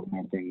by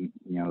implementing,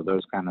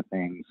 those kind of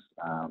things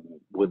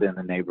within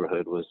the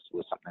neighborhood was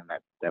something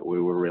that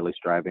we were really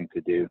striving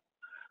to do.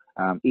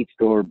 Each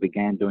store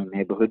began doing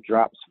neighborhood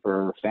drops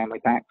for family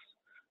packs.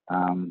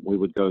 We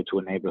would go to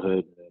a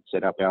neighborhood,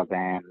 set up our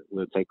van, we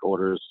would take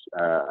orders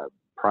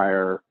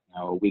prior,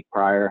 a week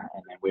prior,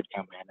 and then we'd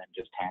come in and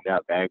just hand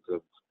out bags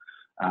of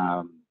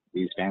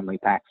these family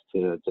packs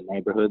to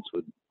neighborhoods.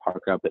 Would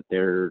park up at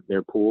their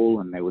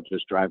pool, and they would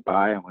just drive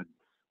by and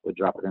would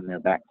drop it in their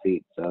back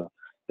seat. So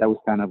that was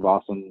kind of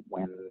awesome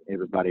when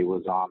everybody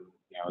was on,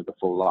 the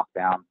full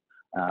lockdown,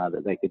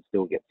 that they could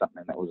still get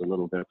something that was a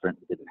little different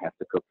and didn't have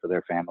to cook for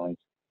their families.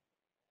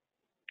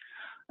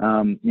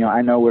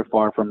 I know we're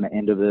far from the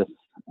end of this,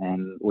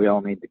 and we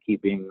all need to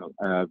keep being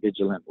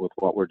vigilant with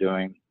what we're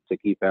doing to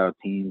keep our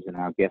teams and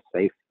our guests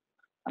safe.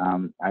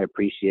 I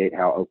appreciate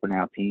how open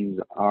our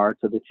teams are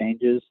to the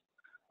changes.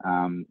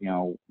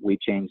 We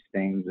change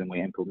things and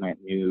we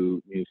implement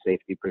new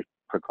safety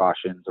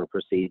precautions or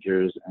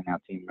procedures, and our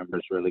team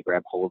members really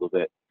grab hold of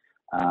it.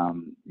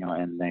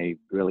 And they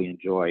really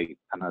enjoy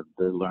kind of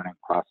the learning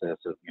process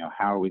of,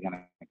 how are we going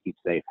to keep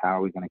safe? How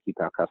are we going to keep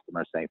our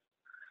customers safe?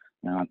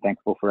 I'm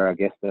thankful for our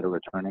guests that are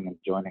returning and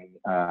joining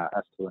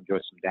us to enjoy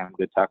some damn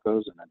good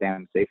tacos in a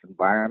damn safe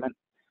environment.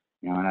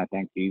 And I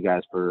thank you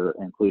guys for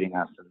including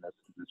us in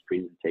this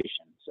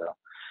presentation. So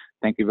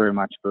thank you very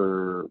much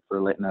for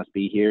letting us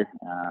be here.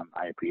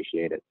 I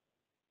appreciate it.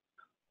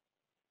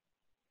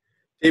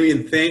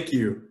 Damian, thank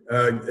you.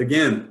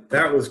 Again,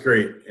 that was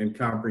great and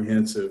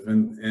comprehensive.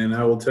 And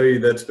I will tell you,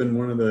 that's been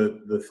one of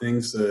the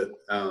things that,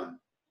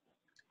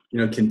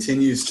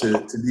 continues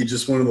to be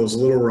just one of those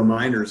little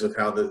reminders of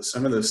how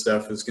some of this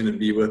stuff is going to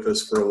be with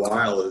us for a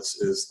while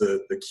is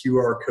the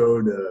QR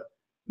code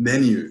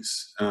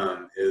menus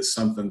is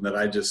something that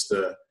I just,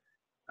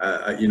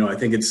 I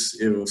think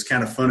it was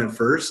kind of fun at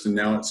first, and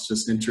now it's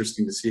just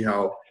interesting to see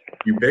how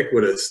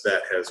ubiquitous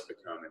that has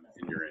become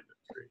in your industry.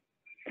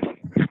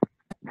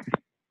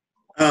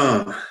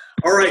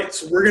 All right,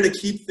 so we're going to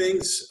keep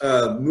things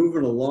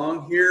moving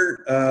along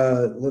here.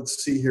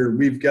 Let's see here.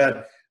 We've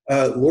got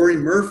Lori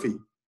Murphy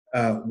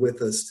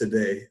with us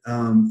today.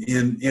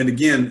 And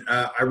again,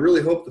 I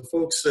really hope the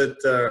folks that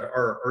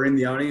are in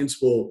the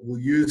audience will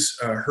use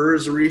her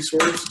as a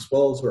resource, as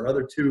well as our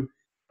other two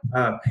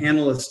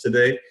panelists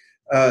today.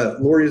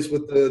 Lori is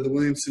with the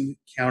Williamson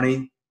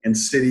County and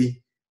Cities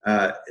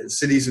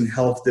and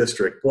Health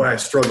District. Boy, I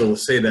struggle to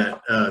say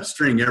that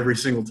string every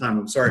single time.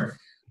 I'm sorry.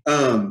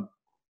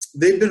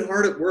 They've been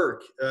hard at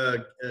work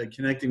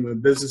connecting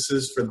with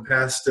businesses for the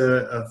past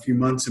a few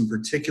months in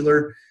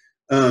particular,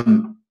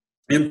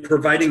 and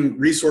providing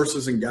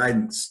resources and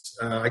guidance.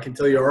 I can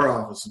tell you our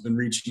office has been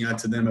reaching out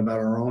to them about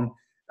our own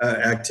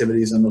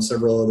activities. I know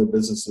several other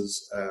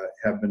businesses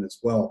have been as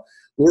well.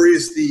 Lori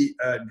is the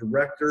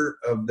director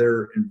of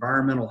their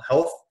environmental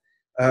health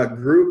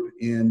group,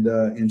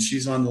 and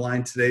she's on the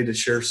line today to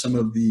share some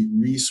of the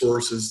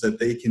resources that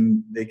they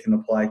can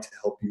apply to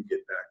help you get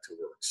back to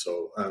work.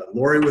 So,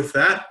 Lori, with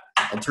that,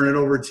 I'll turn it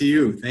over to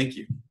you. Thank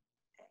you.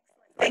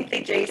 Thank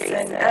you,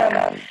 Jason.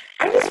 I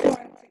just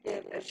wanted to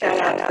give a shout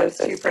out to those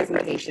two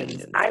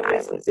presentations. I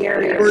was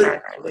very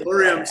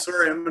Lori, I'm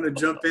sorry. I'm going to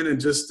jump in and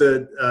just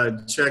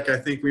check. I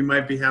think we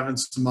might be having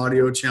some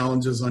audio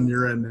challenges on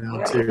your end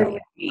now, too.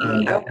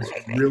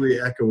 It's really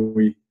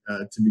echoey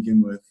to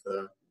begin with.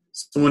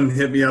 Someone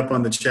hit me up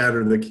on the chat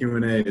or the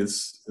Q&A.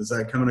 Is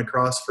that coming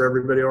across for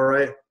everybody all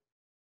right?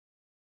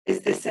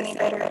 Is this any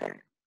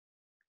better?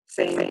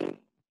 Same.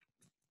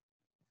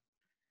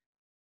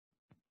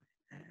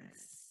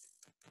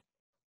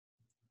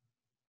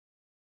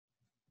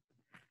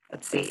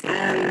 Let's see.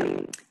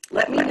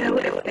 Let me know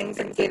if things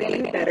are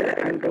getting better.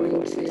 I'm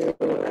going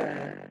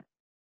to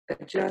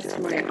adjust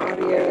my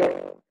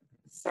audio.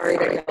 Sorry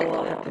that y'all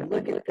all have to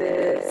look at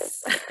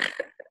this.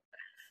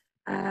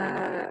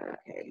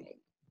 Okay.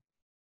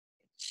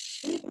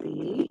 Should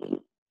be.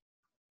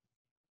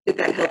 Did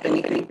that help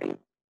anything?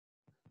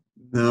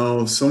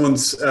 No,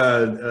 someone's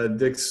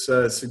Dick's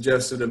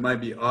suggested it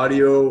might be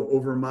audio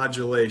over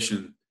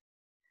modulation,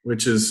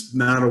 which is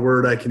not a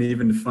word I can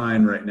even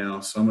define right now,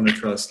 so I'm going to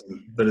trust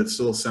him, but it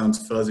still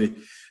sounds fuzzy.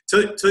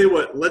 Tell you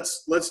what,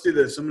 let's do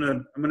this. I'm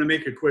gonna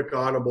make a quick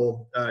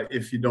audible,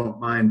 if you don't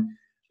mind.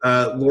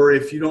 Lori,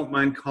 if you don't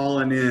mind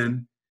calling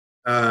in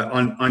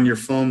on your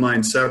phone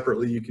line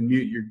separately, you can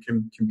mute your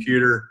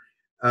computer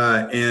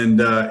and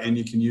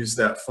you can use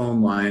that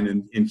phone line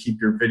and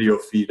keep your video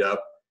feed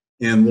up.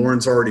 And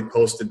Lauren's already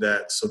posted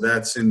that, so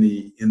that's in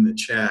the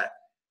chat.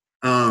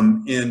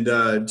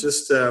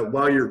 Just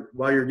while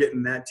you're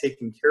getting that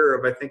taken care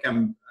of, I think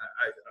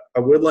I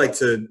would like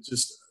to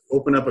just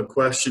open up a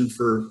question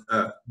for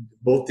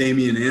both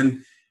Damien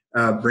and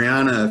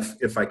Brianna,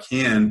 if I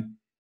can.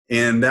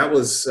 And that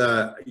was,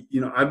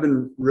 I've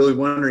been really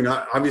wondering,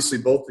 obviously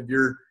both of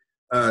your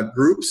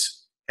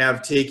groups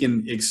have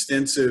taken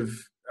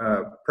extensive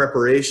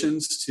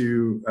preparations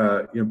to,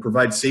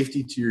 provide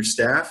safety to your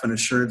staff and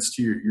assurance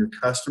to your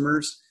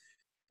customers.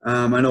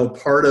 I know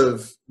part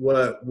of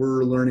what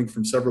we're learning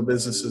from several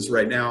businesses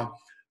right now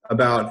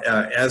about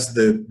as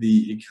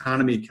the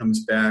economy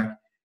comes back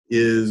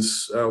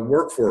is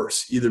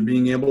workforce either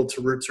being able to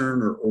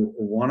return or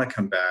want to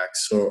come back.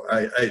 So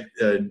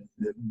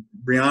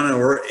Brianna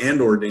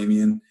or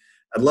Damien,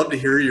 I'd love to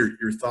hear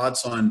your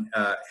thoughts on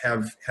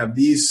have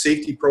these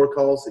safety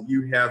protocols that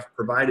you have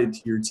provided to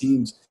your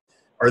teams,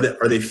 are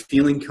they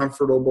feeling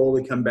comfortable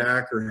to come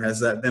back, or has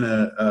that been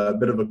a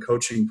bit of a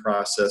coaching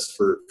process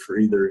for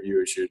either of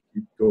you as you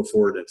go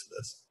forward into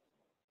this?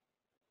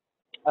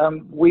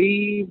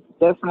 We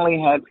definitely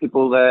had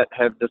people that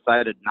have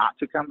decided not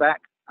to come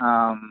back.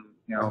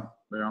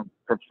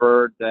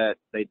 Preferred that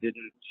they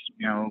didn't,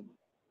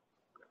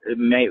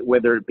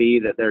 whether it be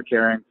that they're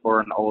caring for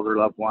an older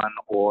loved one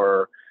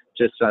or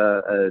just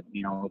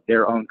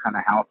their own kind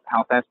of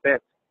health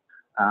aspect.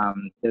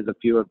 There's a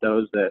few of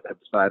those that have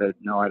decided,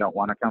 no, I don't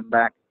want to come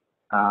back.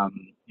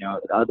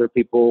 Other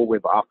people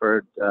we've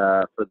offered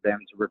for them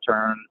to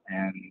return,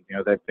 and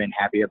they've been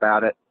happy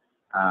about it.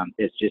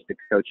 It's just a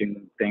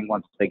coaching thing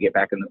once they get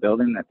back in the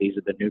building, that these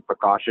are the new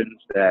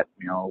precautions that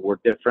were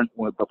different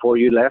before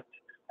you left,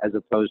 as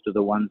opposed to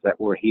the ones that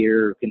were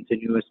here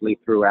continuously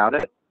throughout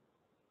it.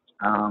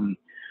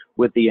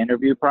 With the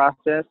interview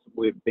process,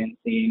 we've been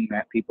seeing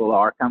that people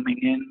are coming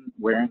in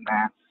wearing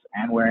masks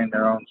and wearing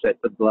their own sets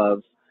of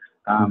gloves.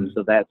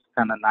 So that's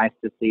kind of nice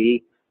to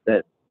see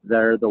that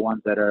they're the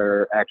ones that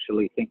are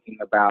actually thinking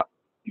about,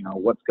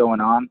 what's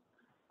going on.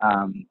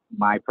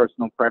 My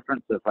personal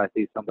preference, if I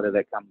see somebody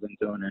that comes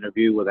into an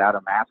interview without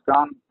a mask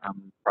on,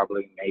 I'm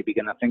probably maybe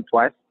going to think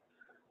twice.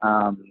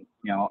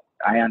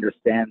 I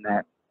understand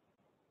that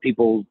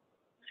people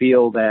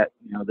feel that,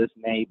 this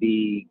may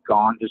be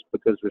gone just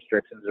because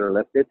restrictions are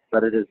lifted,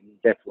 but it is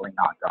definitely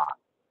not gone.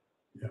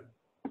 Yeah.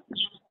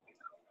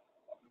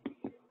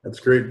 That's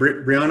great.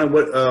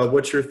 Brianna,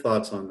 what's your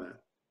thoughts on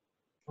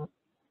that?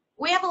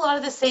 We have a lot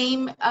of the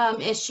same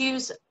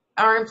issues.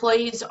 Our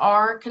employees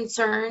are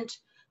concerned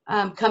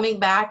coming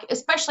back,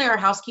 especially our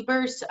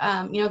housekeepers.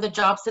 The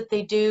jobs that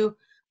they do,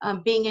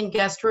 being in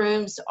guest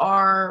rooms,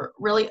 are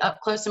really up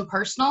close and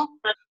personal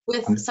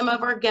with some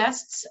of our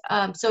guests.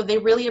 So they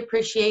really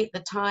appreciate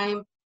the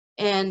time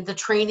and the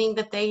training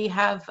that they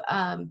have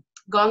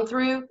gone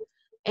through.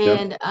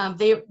 And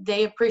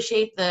they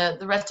appreciate the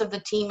rest of the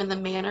team and the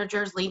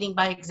managers leading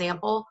by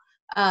example.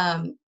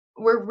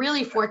 We're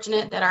really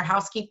fortunate that our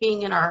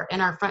housekeeping and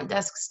our front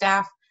desk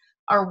staff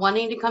are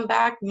wanting to come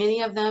back.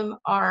 Many of them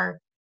are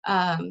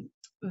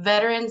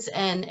veterans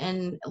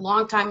and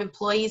longtime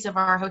employees of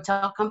our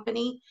hotel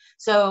company.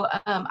 So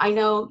I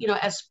know,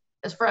 as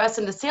for us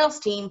in the sales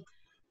team,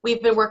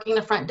 we've been working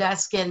the front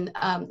desk, and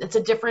it's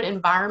a different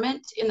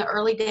environment in the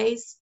early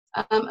days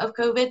of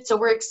COVID. So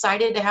we're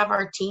excited to have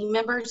our team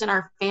members and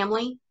our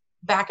family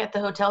back at the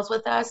hotels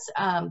with us.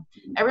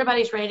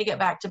 Everybody's ready to get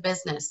back to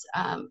business,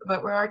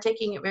 but we are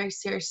taking it very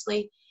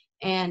seriously.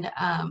 And,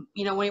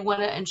 we want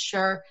to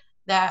ensure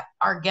that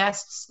our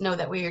guests know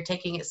that we are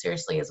taking it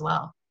seriously as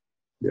well.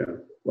 Yeah,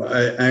 well,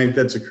 I think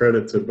that's a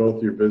credit to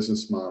both your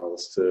business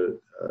models to,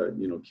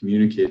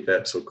 communicate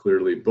that so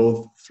clearly,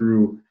 both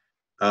through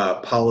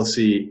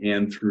policy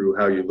and through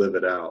how you live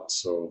it out.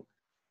 So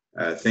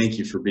thank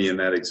you for being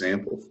that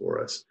example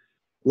for us.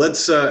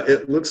 Let's,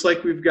 it looks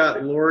like we've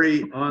got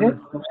Lori on the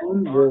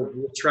phone.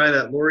 We'll try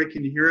that. Lori,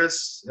 can you hear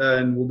us?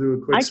 And we'll do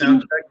a quick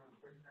sound check.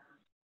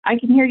 I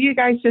can hear you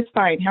guys just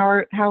fine.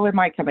 How am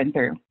I coming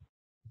through?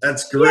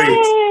 That's great.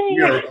 Yay!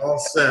 You're all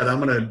set. I'm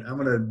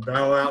gonna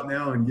bow out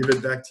now and give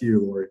it back to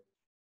you, Lori.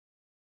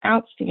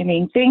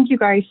 Outstanding. Thank you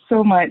guys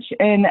so much.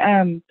 And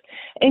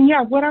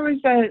yeah, what I was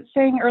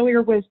saying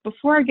earlier was,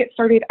 before I get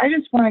started, I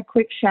just want a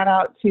quick shout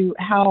out to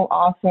how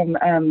awesome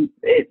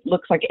it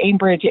looks like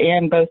Aimbridge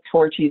and both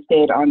Torchy's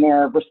did on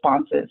their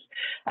responses.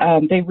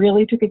 They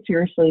really took it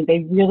seriously.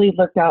 They really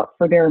looked out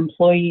for their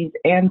employees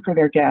and for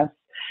their guests.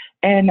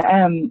 And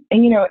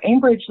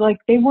Aimbridge,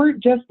 they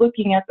weren't just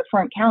looking at the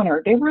front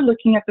counter; they were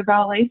looking at the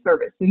valet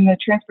service and the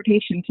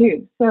transportation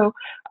too. So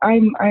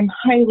I'm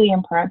highly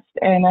impressed,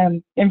 and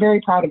I'm very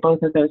proud of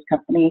both of those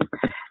companies.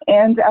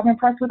 And I'm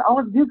impressed with all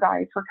of you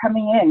guys for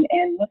coming in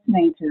and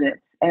listening to this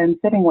and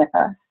sitting with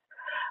us.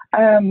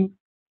 I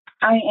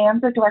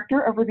am the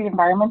director over the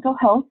environmental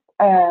health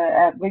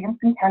at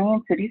Williamson County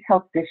and Cities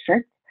Health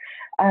District.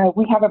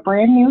 We have a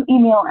brand new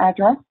email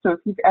address, so if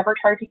you've ever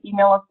tried to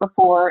email us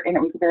before and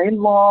it was a very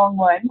long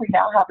one, we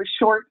now have a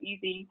short,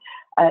 easy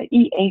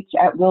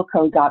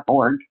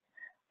eh@wilco.org.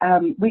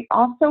 We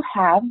also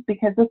have,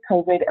 because of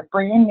COVID, a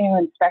brand new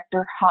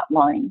inspector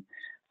hotline.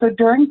 So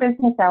during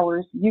business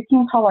hours, you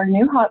can call our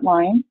new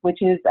hotline,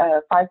 which is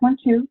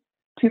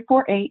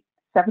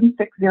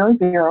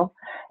 512-248-7600,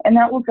 and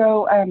that will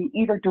go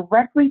either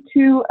directly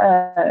to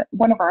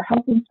one of our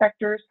health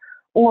inspectors,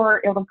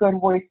 or it'll go to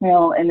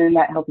voicemail, and then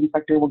that health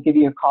inspector will give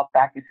you a call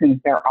back as soon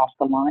as they're off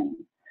the line.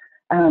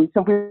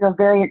 So we're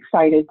very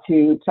excited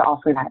to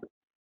offer that.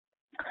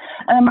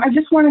 I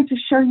just wanted to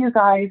show you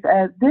guys,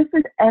 this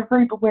is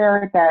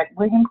everywhere that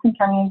Williamson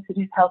County and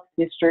Cities Health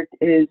District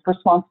is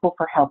responsible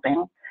for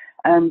helping.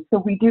 So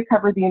we do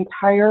cover the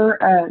entire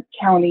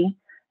county,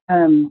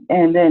 and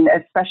then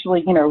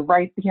especially,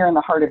 right here in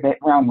the heart of it,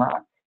 Round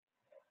Rock.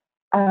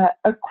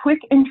 A quick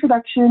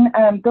introduction.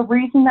 The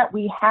reason that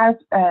we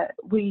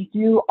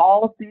do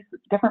all of these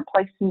different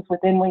places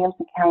within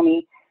Williamson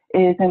County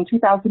is in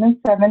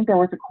 2007, there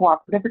was a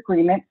cooperative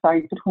agreement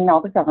signed between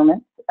all the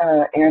governments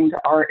and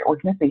our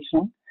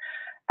organization.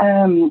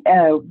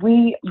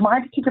 My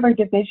particular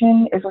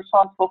division is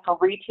responsible for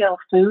retail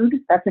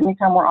food. That's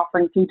anytime we're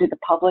offering food to the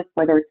public,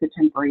 whether it's a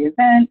temporary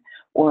event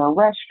or a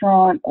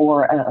restaurant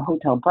or a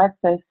hotel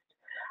breakfast.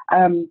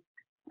 And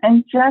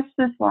just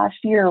this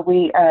last year,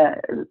 we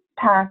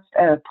passed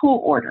a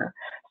pool order.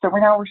 So we're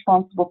now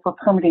responsible for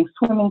permitting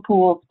swimming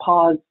pools,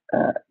 spas,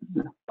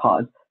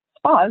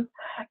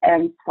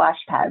 and splash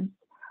pads.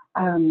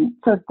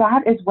 So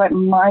that is what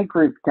my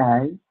group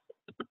does.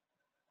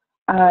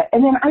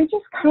 And then I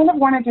just kind of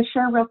wanted to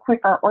share real quick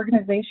our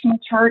organizational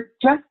chart,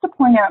 just to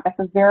point out at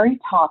the very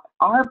top,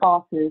 our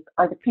bosses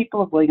are the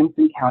people of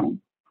Williamson County.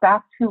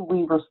 That's who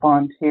we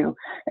respond to,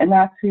 and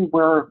that's who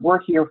we're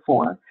here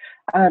for.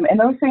 And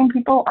those same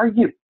people are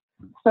you.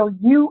 So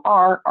you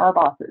are our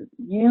bosses.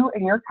 You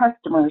and your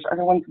customers are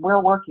the ones we're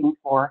working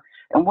for,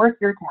 and we're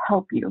here to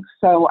help you.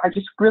 So I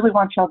just really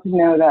want y'all to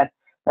know that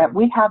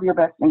we have your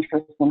best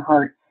interests in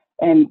heart,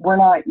 and we're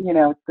not,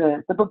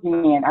 the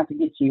boogeyman out to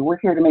get you. We're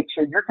here to make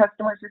sure your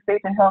customers are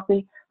safe and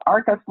healthy,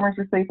 our customers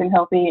are safe and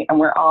healthy, and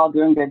we're all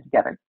doing good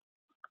together.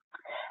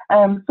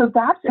 So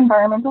that's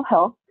environmental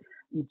health.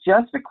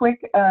 Just a quick,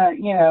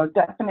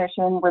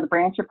 definition. We're the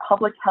branch of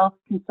public health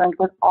concerned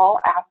with all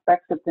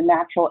aspects of the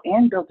natural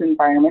and built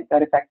environment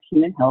that affect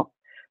human health.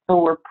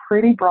 So we're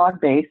pretty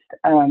broad-based.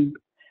 But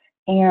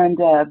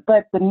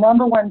the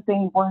number one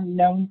thing we're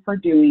known for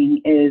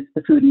doing is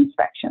the food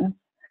inspections.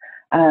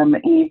 And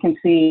you can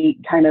see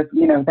kind of,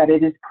 that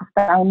it is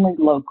profoundly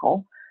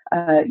local.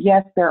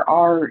 Yes, there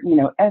are,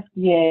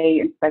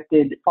 FDA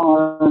inspected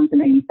farms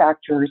and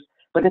manufacturers,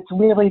 but it's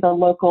really the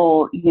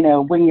local,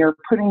 when you're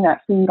putting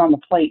that food on the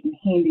plate and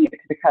handing it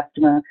to the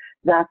customer,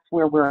 that's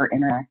where we're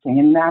interacting,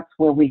 and that's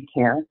where we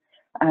care.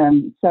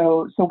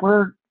 So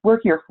we're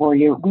here for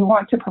you. We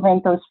want to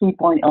prevent those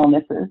foodborne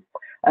illnesses.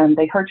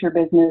 They hurt your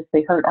business,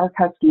 they hurt our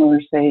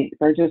customers,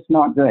 they're just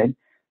not good.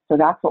 So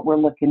that's what we're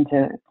looking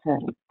to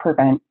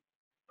prevent.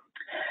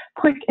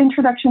 Quick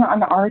introduction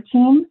on our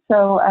team.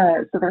 So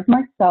there's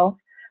myself.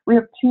 We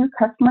have two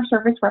customer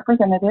service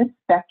representatives,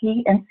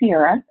 Becky and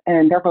Sierra,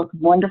 and they're both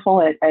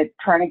wonderful at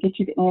trying to get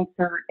you the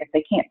answer. If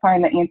they can't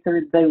find the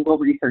answer, they will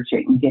research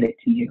it and get it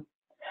to you.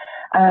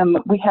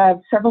 We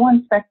have several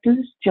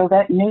inspectors.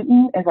 Jovette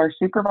Newton is our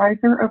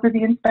supervisor over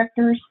the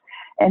inspectors,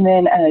 and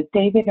then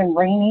David and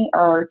Rainey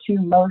are our two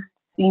most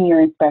senior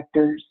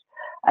inspectors.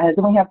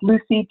 Then we have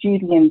Lucy,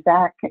 Judy, and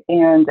Zach,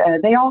 and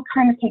they all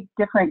kind of take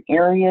different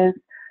areas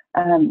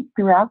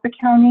throughout the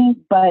county,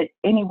 but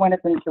any one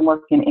of them can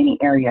work in any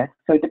area.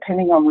 So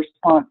depending on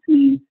response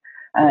needs,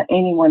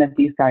 any one of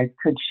these guys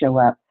could show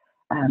up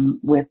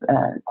with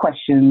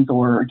questions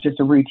or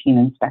just a routine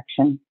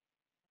inspection.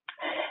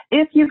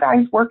 If you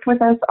guys worked with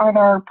us on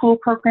our pool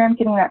program,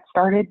 getting that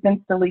started,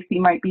 Vince DeLisi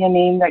might be a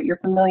name that you're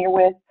familiar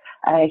with.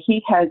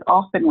 He has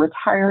often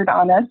retired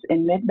on us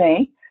in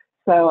mid-May,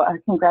 so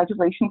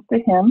congratulations to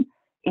him,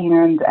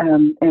 and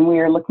we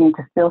are looking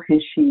to fill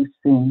his shoes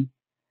soon.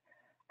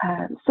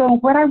 So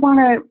what I want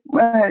to,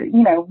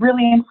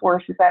 really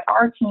enforce is that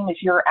our team is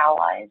your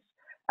allies.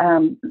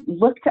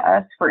 Look to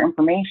us for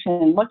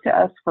information, look to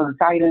us for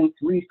guidance,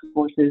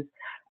 resources,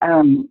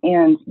 and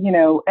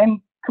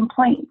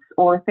complaints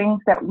or things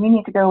that we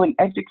need to go and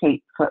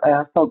educate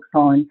folks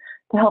on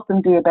to help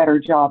them do a better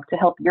job, to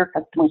help your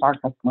customers, our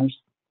customers.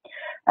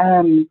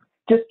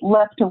 Just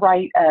left to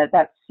right,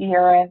 that's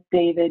Sierra,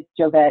 David,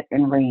 Jovette,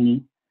 and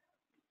Rainey.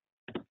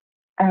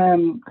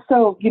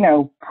 So,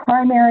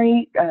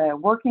 primary,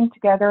 working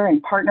together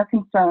and partner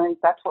concerns,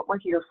 that's what we're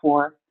here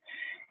for.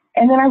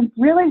 And then I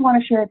really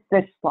want to share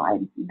this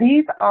slide.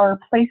 These are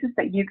places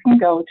that you can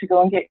go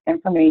and get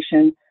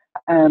information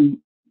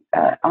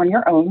on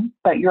your own,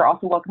 but you're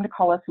also welcome to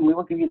call us and we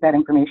will give you that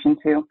information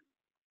too.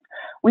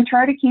 We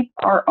try to keep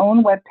our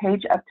own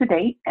webpage up to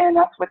date, and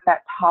that's what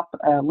that top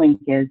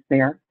link is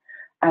there.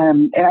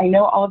 And I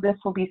know all of this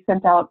will be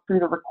sent out through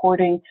the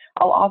recording.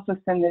 I'll also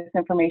send this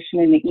information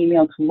in the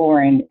email to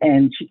Lauren,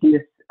 and she can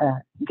just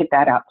get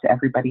that out to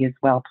everybody as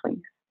well,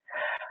 please.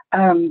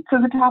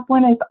 So the top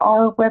one is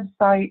our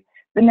website.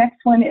 The next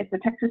one is the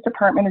Texas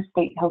Department of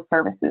State Health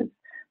Services.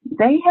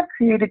 They have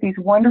created these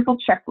wonderful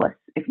checklists,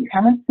 if you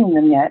haven't seen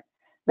them yet,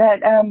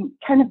 that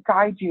kind of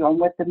guide you on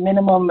what the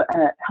minimum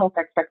health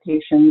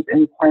expectations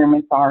and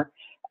requirements are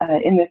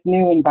in this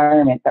new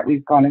environment that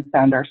we've gone and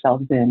found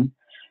ourselves in.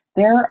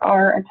 There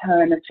are a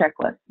ton of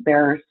checklists.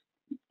 There's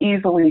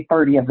easily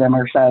 30 of them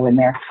or so in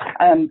there.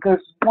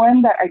 There's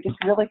one that I just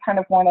really kind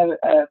of want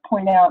to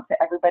point out to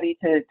everybody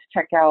to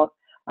check out.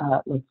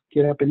 Let's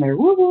get up in there.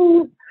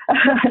 Woo!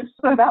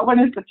 So that one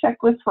is the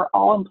checklist for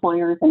all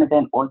employers and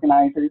event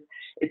organizers.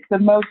 It's the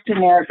most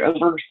generic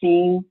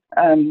overseeing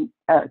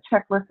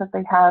checklist that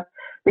they have.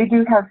 They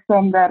do have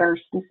some that are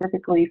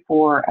specifically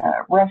for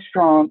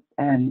restaurants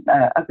and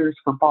others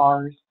for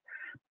bars,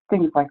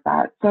 things like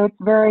that. So it's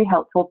very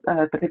helpful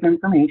bit of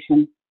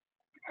information.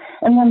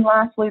 And then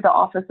lastly, the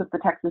Office of the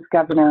Texas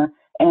Governor,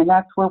 and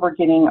that's where we're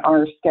getting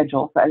our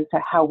schedules as to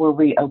how we're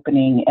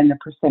reopening and the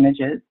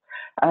percentages.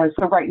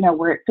 So right now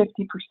we're at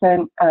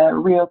 50%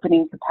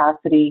 reopening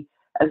capacity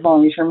as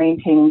long as you're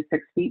maintaining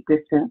 6 feet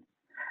distance.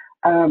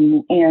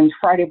 And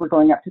Friday we're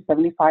going up to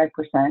 75%.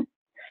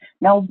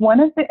 Now, one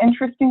of the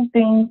interesting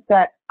things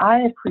that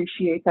I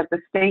appreciate that the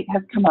state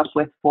has come up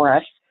with for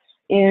us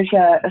is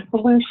a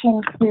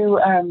solution to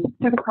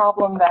the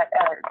problem that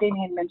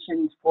Damien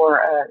mentioned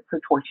for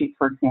Torchy,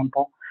 for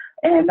example,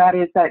 and that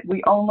is that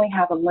we only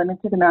have a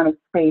limited amount of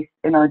space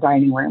in our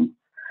dining room.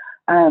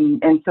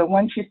 And so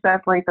once you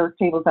separate those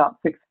tables out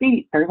 6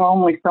 feet, there's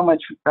only so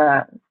much,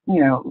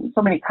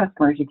 so many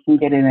customers you can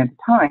get in at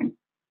a time.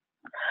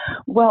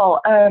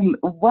 Well,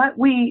 what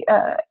we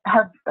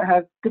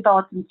have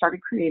developed and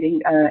started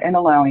creating and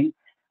allowing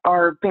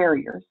are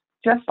barriers,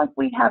 just like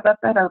we have up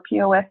at our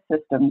POS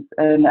systems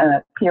and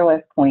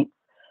POS points.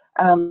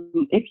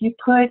 If you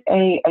put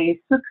a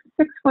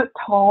 6 foot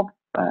tall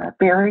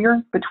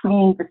barrier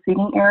between the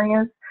seating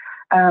areas,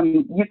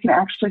 you can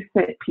actually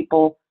sit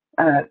people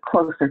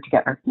closer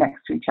together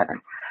next to each other.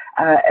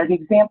 An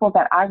example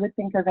that I would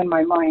think of in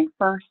my mind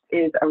first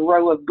is a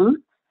row of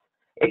booths.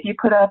 If you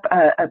put up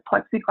a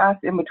plexiglass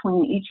in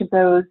between each of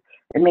those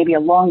and maybe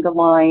along the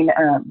line,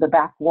 the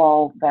back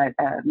wall that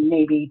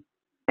maybe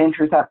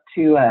enters up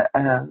to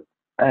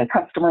a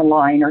customer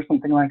line or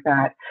something like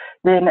that,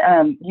 then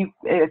you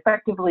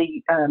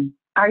effectively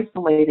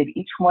isolated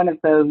each one of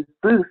those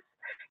booths,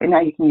 and now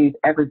you can use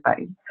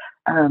everybody,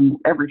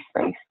 every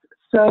space.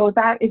 So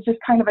that is just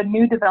kind of a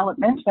new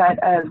development that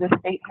the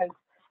state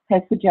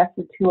has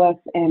suggested to us,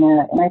 and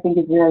I think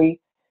is very,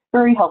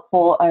 very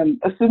helpful,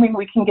 assuming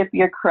we can get the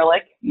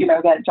acrylic,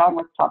 that John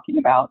was talking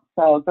about.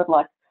 So good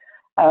luck.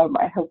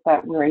 I hope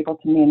that we're able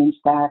to manage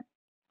that.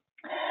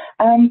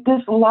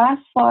 This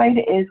last slide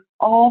is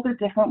all the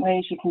different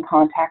ways you can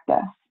contact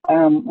us.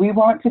 We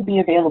want to be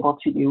available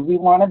to you. We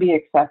want to be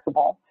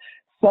accessible.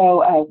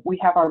 So we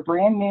have our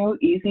brand new,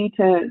 easy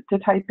to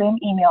type in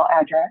email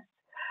address.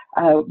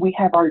 We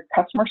have our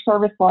customer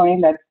service line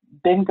that's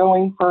been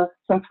going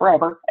since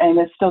forever and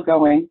is still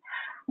going.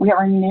 We have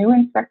our new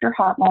inspector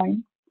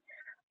hotline.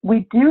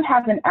 We do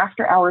have an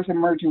after-hours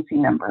emergency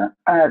number.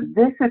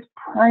 This is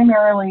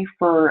primarily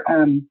for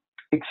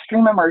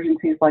extreme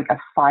emergencies like a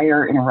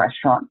fire in a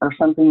restaurant or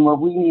something where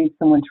we need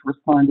someone to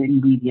respond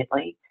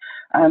immediately.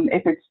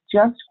 If it's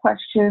just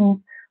questions,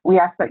 we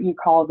ask that you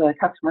call the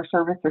customer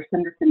service or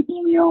send us an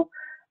email.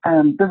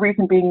 The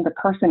reason being the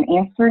person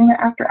answering the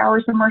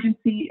after-hours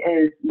emergency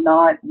is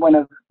not one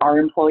of our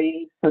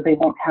employees, so they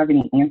won't have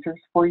any answers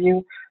for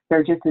you.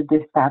 They're just a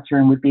dispatcher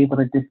and would be able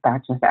to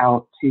dispatch us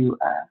out to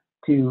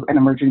an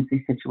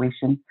emergency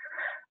situation.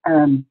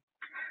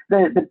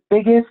 The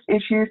biggest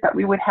issues that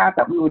we would have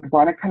that we would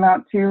want to come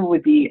out to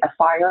would be a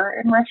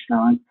fire in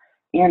restaurant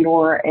and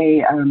or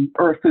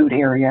a food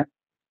area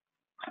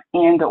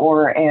and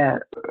or a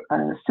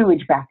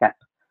sewage backup.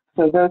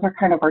 So those are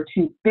kind of our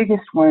two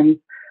biggest ones.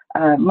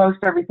 Most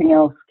everything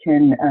else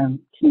can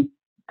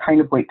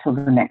kind of wait till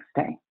the next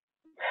day.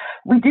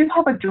 We do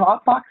have a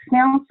drop box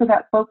now so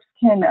that folks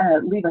can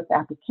leave us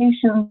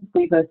applications,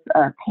 leave us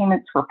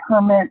payments for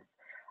permits,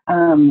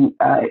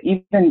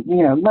 even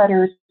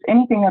letters,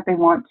 anything that they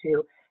want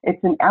to.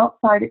 It's an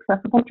outside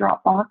accessible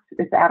drop box.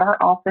 It's at our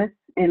office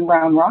in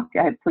Round Rock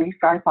at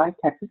 355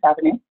 Texas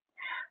Avenue,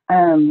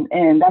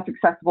 and that's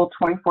accessible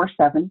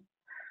 24/7.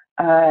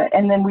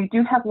 And then we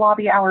do have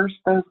lobby hours.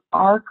 Those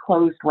are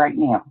closed right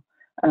now.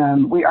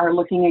 We are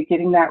looking at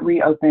getting that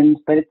reopened,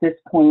 but at this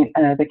point,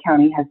 the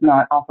county has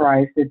not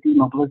authorized the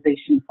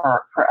demobilization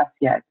for us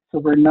yet. So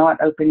we're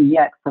not open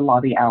yet for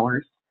lobby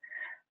hours.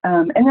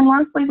 And then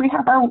lastly, we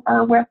have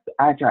our web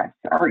address,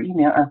 our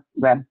email, our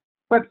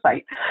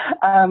website,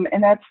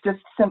 and that's just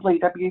simply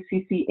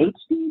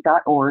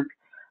wcchd.org.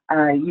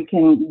 You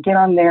can get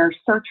on there,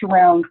 search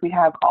around. We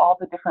have all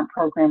the different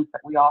programs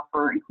that we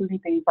offer, including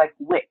things like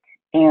WIC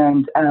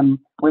and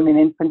women,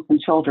 infants, and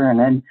children,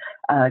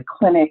 and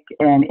clinic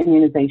and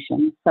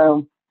immunization.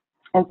 So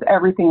It's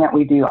everything that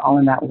we do all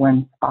in that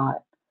one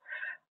spot.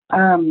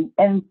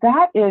 And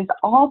that is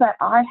all that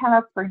I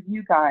have for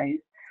you guys.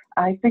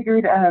 I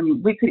figured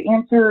we could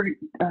answer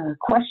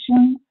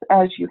questions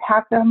as you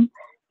have them,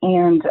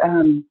 and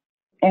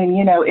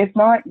you know, if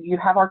not, you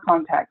have our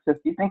contacts. If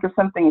you think of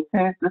something as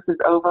soon as this is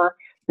over,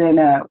 then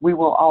we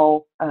will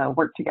all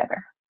work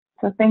together.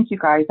 So thank you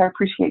guys. I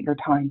appreciate your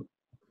time.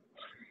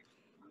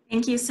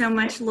 Thank you so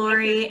much,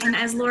 Lori. And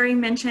as Lori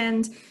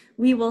mentioned,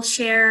 we will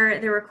share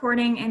the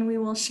recording and we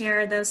will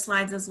share those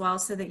slides as well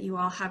so that you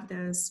all have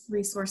those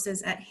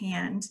resources at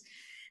hand.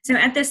 So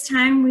at this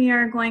time, we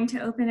are going to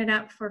open it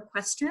up for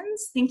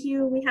questions. Thank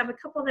you. We have a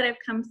couple that have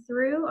come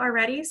through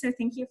already, so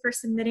thank you for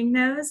submitting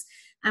those.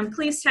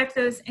 Please type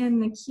those in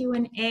the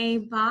Q&A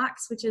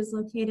box, which is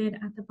located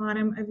at the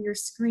bottom of your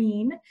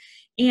screen.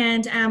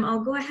 And I'll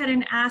go ahead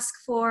and ask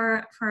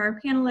for our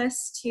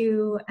panelists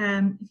to,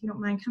 if you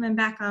don't mind, coming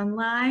back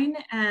online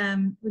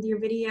with your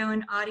video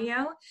and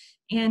audio,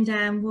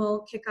 and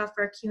we'll kick off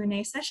our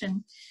Q&A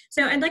session.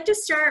 So I'd like to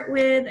start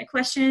with a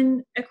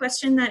question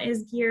that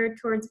is geared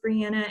towards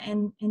Brianna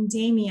and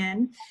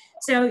Damien.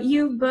 So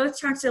you both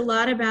talked a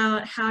lot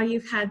about how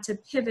you've had to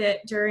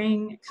pivot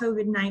during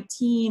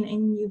COVID-19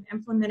 and you've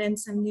implemented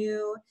some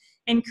new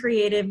and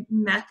creative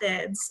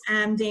methods.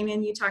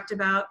 Damien, you talked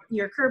about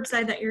your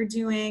curbside that you're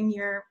doing,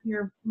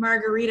 your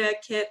margarita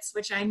kits,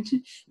 which I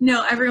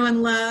know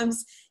everyone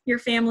loves, your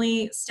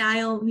family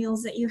style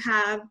meals that you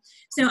have.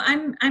 So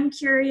I'm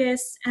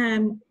curious,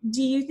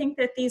 do you think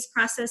that these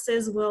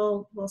processes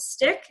will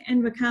stick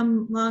and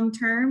become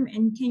long-term?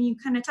 And can you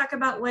kind of talk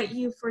about what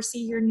you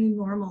foresee your new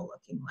normal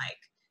looking like?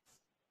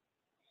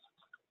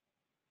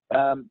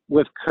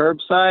 With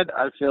curbside,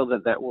 I feel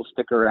that will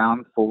stick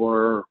around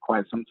for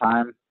quite some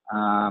time.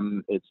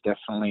 It's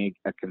definitely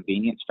a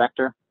convenience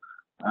factor.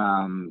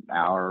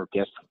 Our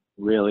guests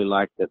really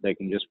like that they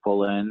can just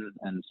pull in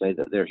and say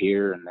that they're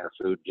here and their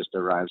food just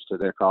arrives to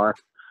their car.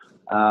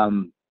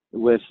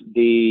 With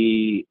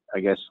the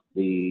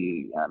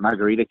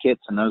margarita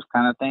kits and those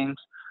kind of things,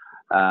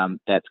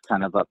 that's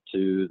kind of up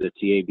to the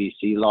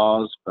TABC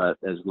laws, but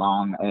as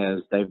long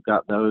as they've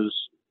got those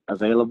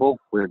available,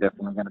 we're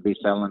definitely going to be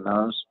selling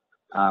those.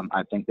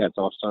 I think that's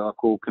also a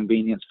cool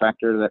convenience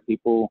factor that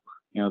people,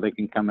 you know, they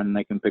can come in and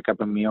they can pick up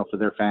a meal for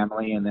their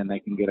family and then they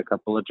can get a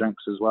couple of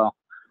drinks as well.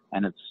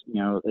 And it's, you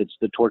know, it's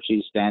the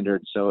Torchy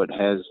standard, so it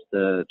has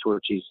the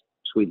Torchy's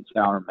sweet and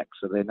sour mix.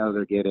 So they know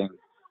they're getting,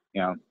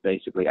 you know,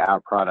 basically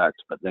our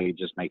product, but they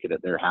just make it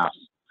at their house.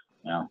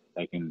 You know,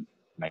 they can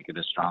make it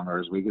as strong or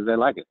as weak as they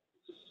like it.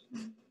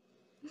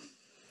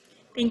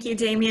 Thank you,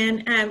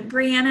 Damien.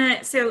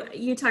 Brianna, so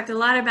you talked a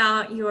lot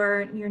about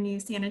your new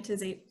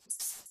sanitization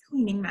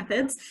cleaning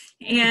methods,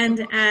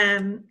 and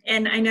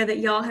I know that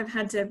y'all have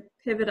had to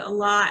pivot a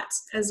lot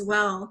as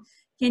well.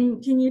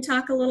 Can you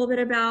talk a little bit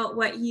about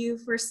what you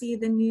foresee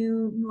the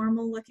new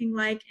normal looking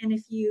like, and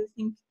if you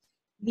think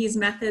these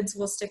methods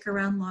will stick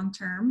around long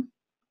term?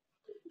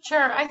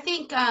 Sure. I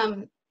think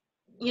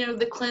you know,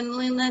 the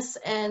cleanliness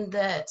and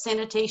the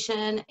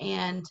sanitation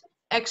and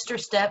extra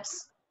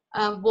steps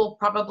will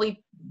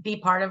probably be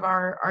part of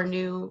our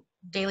new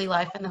daily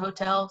life in the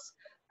hotels.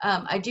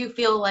 I do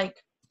feel like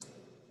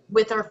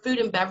with our food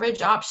and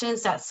beverage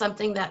options, that's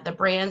something that the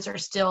brands are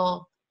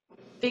still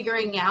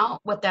figuring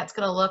out what that's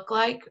going to look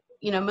like.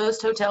 You know,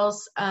 most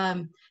hotels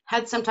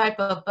had some type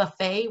of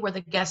buffet where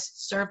the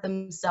guests serve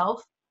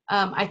themselves.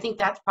 I think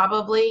that's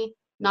probably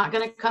not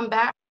going to come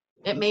back.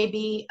 It may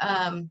be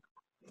a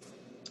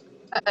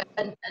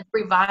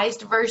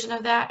revised version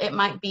of that. It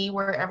might be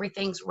where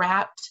everything's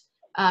wrapped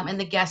and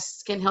the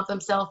guests can help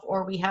themselves,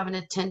 or we have an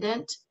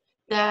attendant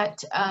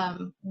that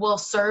will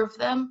serve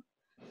them.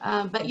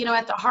 But, you know,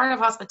 at the heart of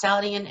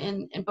hospitality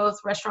in both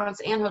restaurants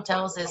and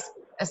hotels is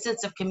a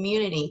sense of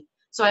community.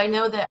 So I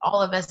know that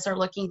all of us are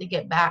looking to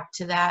get back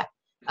to that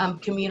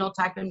communal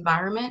type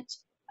environment.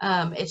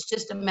 It's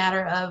just a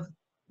matter of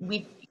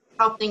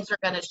how things are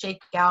going to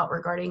shake out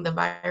regarding the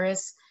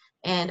virus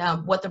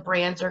and what the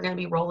brands are going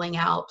to be rolling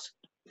out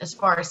as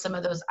far as some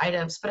of those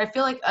items. But I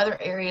feel like other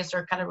areas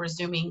are kind of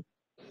resuming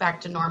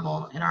back to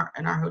normal in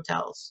our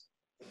hotels.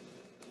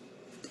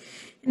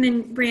 And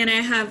then, Brianna,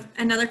 I have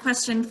another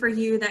question for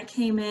you that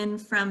came in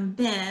from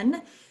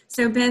Ben.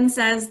 So Ben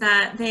says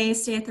that they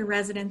stay at the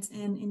Residence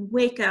Inn in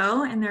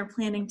Waco, and they're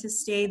planning to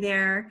stay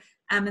there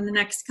in the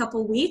next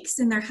couple weeks,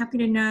 and they're happy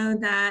to know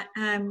that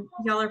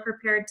y'all are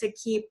prepared to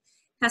keep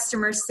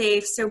customers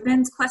safe. So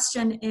Ben's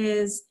question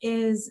is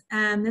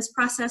this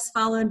process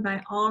followed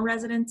by all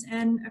Residence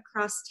Inn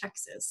across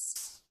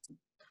Texas?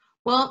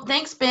 Well,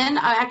 thanks, Ben.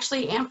 I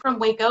actually am from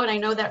Waco, and I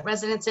know that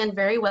Residence Inn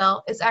very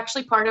well. It's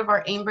actually part of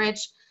our Aimbridge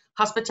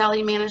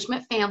Hospitality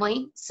Management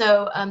family.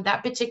 So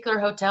that particular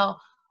hotel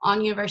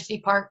on University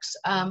Parks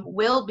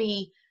will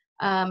be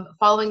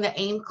following the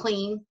AIM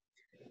Clean.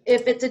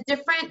 If it's a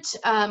different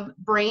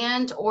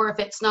brand, or if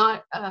it's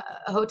not a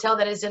hotel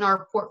that is in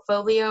our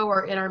portfolio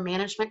or in our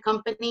management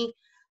company,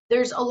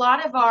 there's a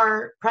lot of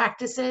our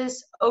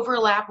practices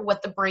overlap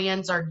what the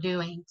brands are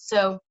doing.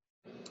 So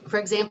For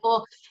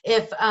example,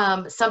 if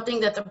something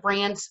that the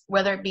brands,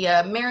 whether it be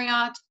a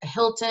Marriott, a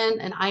Hilton,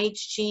 an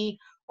IHG,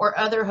 or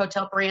other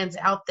hotel brands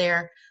out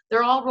there,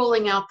 they're all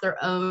rolling out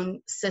their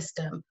own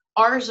system.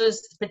 Ours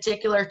is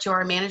particular to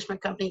our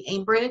management company,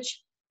 Aimbridge,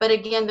 but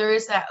again, there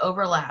is that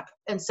overlap.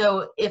 And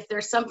so if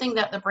there's something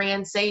that the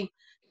brands say,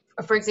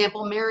 for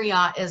example,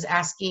 Marriott is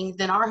asking,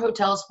 then our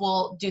hotels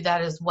will do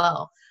that as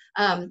well.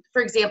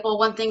 For example,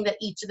 one thing that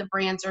each of the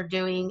brands are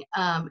doing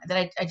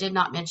that I did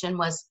not mention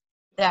was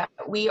that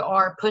we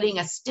are putting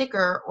a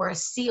sticker or a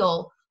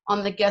seal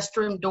on the guest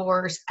room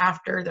doors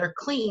after they're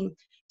clean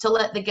to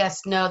let the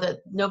guests know that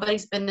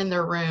nobody's been in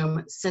their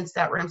room since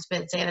that room's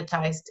been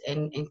sanitized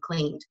and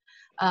cleaned.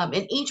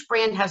 And each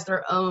brand has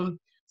their own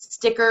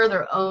sticker,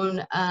 their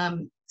own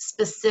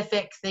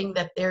specific thing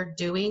that they're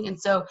doing. And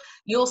so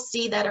you'll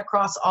see that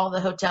across all the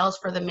hotels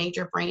for the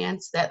major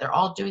brands, that they're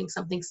all doing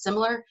something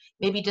similar,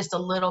 maybe just a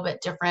little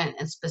bit different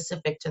and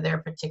specific to their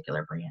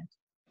particular brand.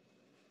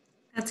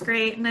 That's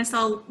great. And I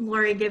saw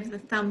Lori give the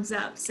thumbs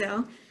up,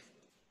 so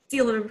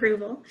seal of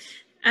approval.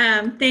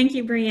 Thank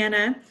you,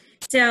 Brianna.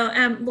 So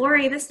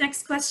Lori, this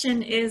next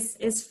question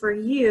is for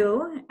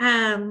you.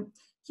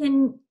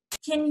 Can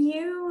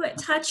you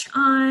touch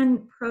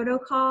on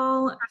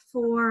protocol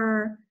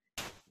for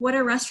what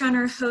a restaurant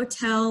or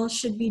hotel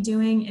should be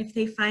doing if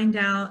they find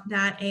out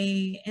that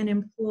an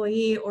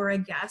employee or a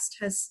guest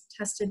has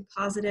tested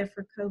positive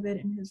for COVID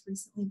and has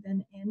recently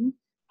been in?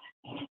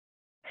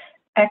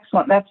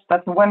 Excellent.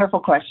 That's a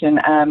wonderful question,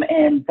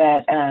 and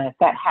that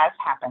has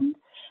happened.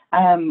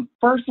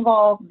 First of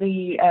all,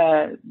 the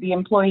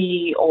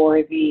employee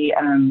or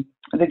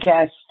the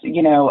guest,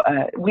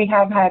 we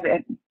have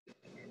had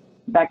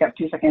back up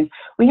 2 seconds.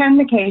 We had an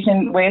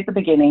occasion way at the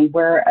beginning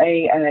where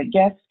a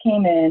guest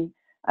came in.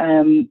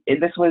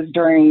 This was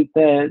during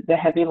the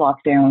heavy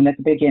lockdown at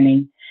the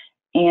beginning,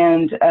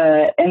 and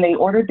they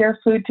ordered their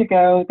food to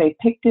go. They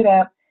picked it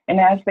up, and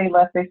as they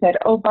left, they said,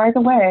 "Oh, by the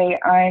way,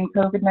 I'm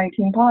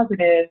COVID-19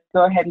 positive.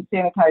 Go ahead and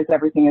sanitize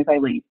everything as I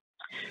leave."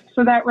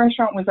 So that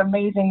restaurant was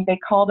amazing. They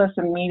called us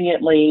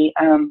immediately,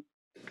 and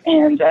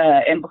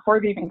before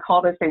they even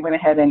called us, they went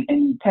ahead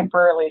and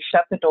temporarily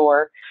shut the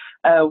door.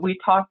 We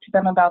talked to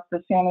them about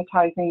the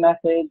sanitizing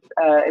methods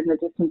and the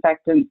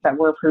disinfectants that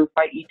were approved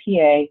by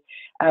EPA.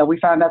 We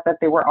found out that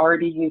they were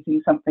already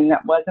using something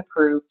that was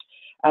approved.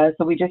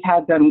 So we just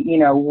had them,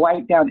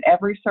 wipe down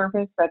every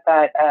surface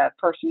that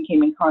person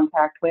came in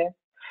contact with.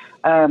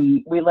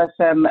 We let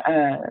them,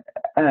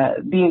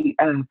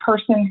 the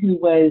person who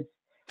was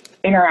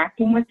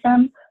interacting with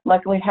them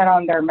luckily had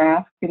on their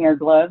mask and their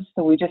gloves.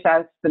 So we just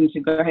asked them to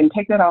go ahead and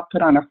take that off,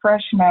 put on a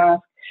fresh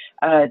mask,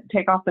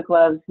 take off the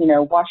gloves,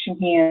 wash your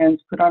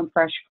hands, put on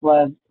fresh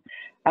gloves.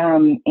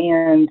 And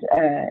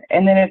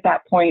then at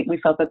that point, we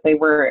felt that they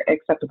were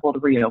acceptable to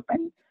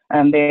reopen.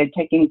 They had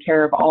taken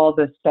care of all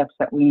the steps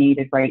that we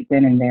needed right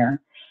then and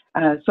there.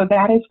 So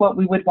that is what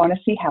we would want to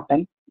see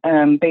happen.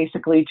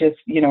 Basically just,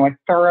 a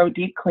thorough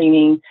deep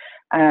cleaning.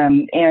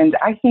 And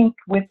I think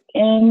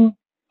within,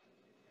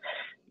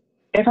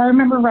 if I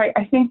remember right,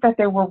 I think that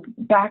they were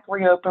back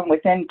reopened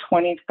within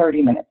 20 to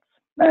 30 minutes.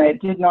 It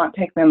did not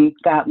take them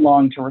that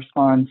long to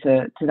respond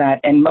to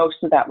that, and most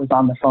of that was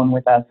on the phone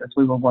with us as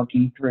we were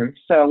working through.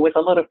 So with a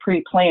little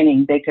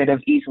pre-planning, they could have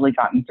easily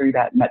gotten through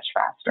that much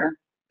faster.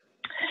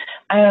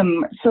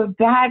 So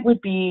that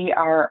would be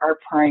our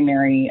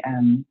primary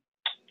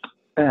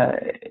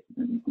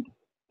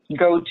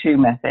go-to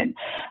method.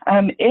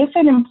 If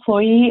an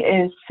employee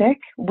is sick,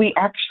 we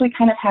actually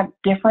kind of have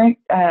different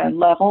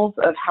levels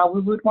of how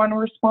we would want to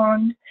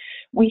respond.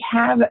 We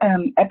have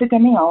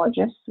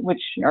epidemiologists,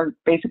 which are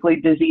basically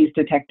disease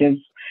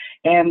detectives,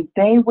 and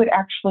they would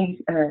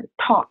actually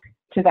talk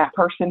to that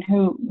person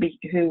who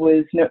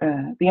was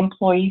the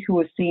employee who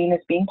was seen as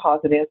being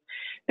positive.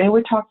 They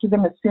would talk to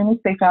them as soon as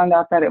they found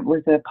out that it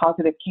was a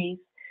positive case.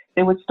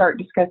 They would start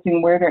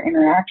discussing where their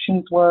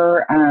interactions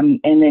were and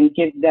then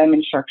give them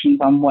instructions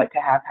on what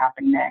to have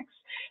happen next.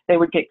 They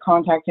would get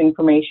contact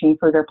information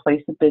for their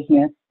place of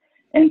business.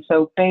 And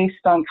so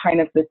based on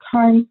kind of the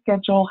time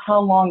schedule, how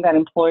long that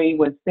employee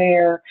was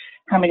there,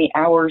 how many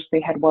hours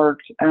they had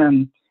worked,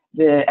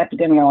 the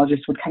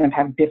epidemiologist would kind of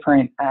have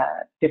different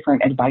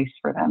advice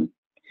for them.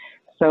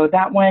 So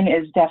that one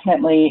is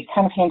definitely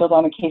kind of handled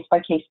on a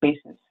case-by-case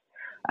basis.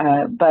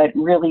 But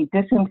really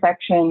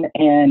disinfection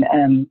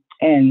and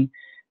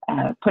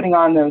putting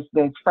on those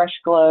fresh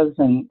gloves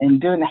and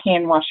doing the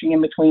hand washing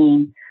in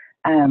between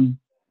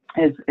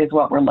is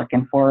what we're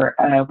looking for.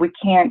 We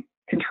can't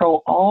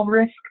control all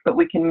risk, but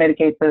we can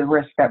mitigate the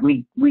risk that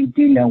we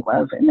do know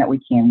of and that we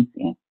can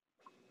see.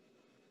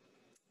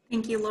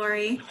 Thank you,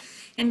 Lori.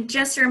 And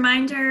just a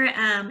reminder,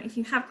 if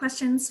you have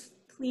questions,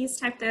 please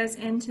type those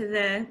into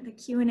the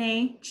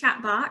Q&A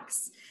chat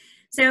box.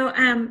 So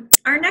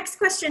our next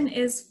question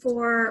is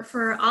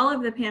for all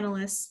of the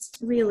panelists,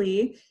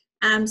 really.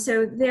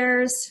 So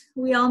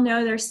we all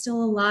know there's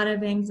still a lot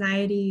of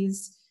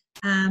anxieties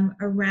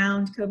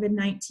around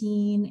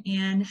COVID-19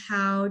 and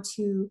how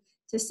to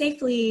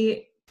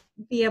safely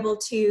be able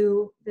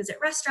to visit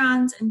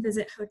restaurants and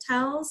visit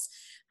hotels.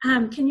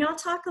 Can y'all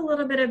talk a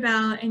little bit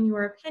about, in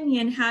your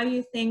opinion, how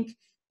you think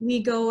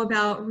we go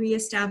about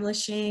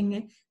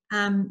reestablishing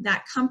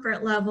that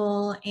comfort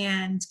level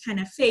and kind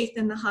of faith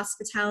in the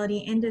hospitality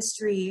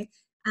industry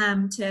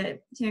to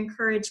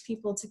encourage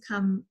people to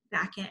come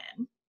back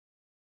in?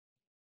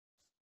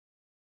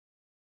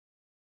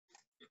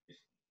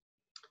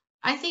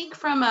 I think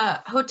from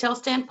a hotel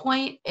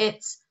standpoint,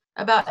 it's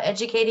about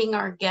educating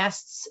our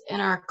guests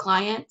and our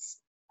clients.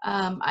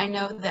 I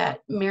know that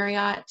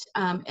Marriott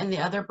and the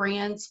other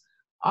brands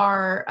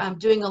are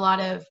doing a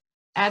lot of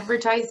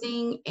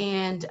advertising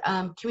and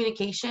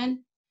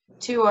communication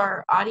to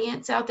our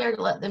audience out there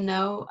to let them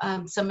know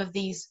some of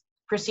these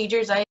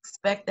procedures. I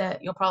expect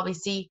that you'll probably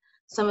see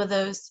some of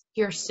those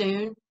here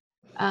soon,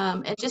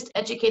 and just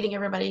educating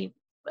everybody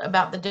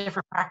about the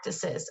different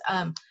practices.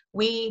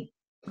 We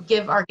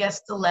give our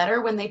guests a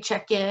letter when they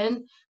check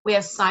in. We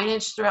have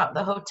signage throughout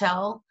the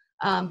hotel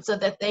so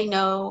that they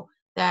know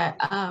that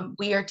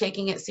we are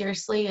taking it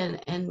seriously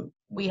and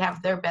we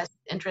have their best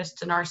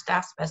interests and our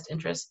staff's best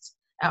interests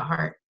at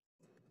heart.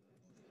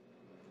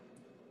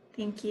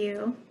 Thank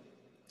you.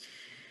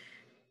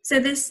 So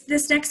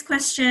this next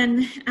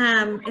question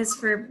is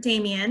for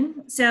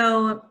Damien.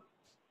 So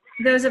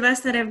those of us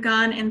that have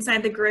gone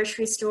inside the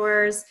grocery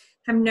stores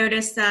have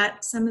noticed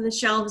that some of the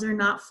shelves are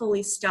not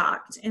fully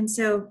stocked. And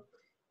so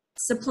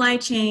supply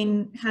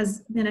chain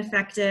has been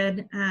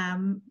affected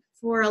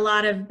for a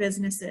lot of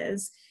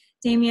businesses.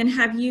 Damien,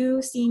 have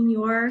you seen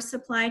your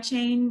supply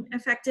chain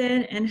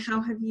affected, and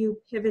how have you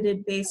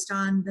pivoted based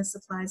on the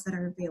supplies that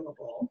are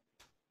available?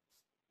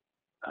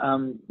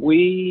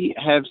 We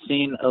have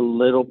seen a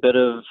little bit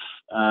of,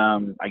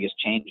 I guess,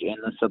 change in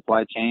the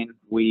supply chain.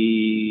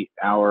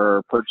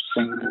 Our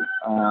purchasing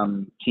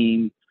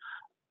team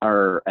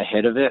are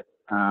ahead of it.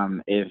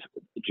 If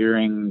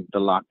during the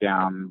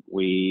lockdown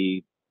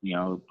we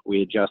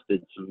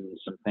adjusted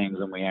some things,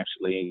 and we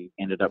actually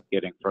ended up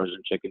getting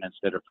frozen chicken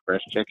instead of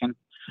fresh chicken.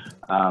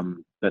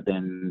 But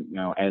then,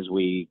 as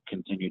we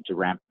continued to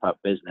ramp up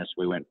business,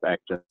 we went back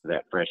to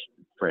that fresh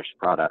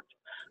product.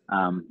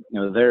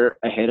 They're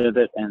ahead of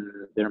it, and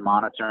they're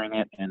monitoring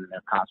it, and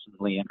they're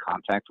constantly in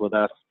contact with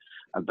us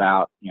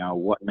about,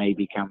 what may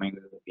be coming,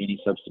 any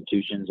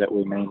substitutions that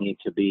we may need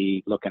to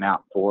be looking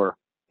out for.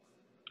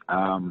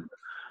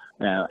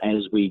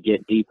 As we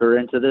get deeper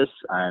into this,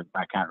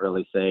 I can't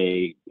really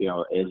say,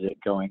 is it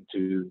going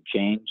to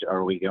change?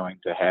 Are we going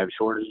to have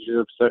shortages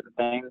of certain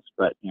things?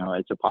 But,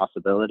 it's a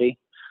possibility.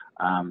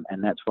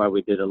 And that's why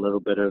we did a little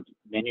bit of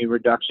menu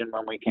reduction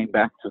when we came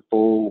back to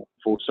full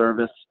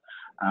service.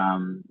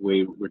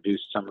 We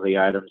reduced some of the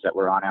items that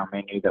were on our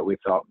menu that we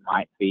thought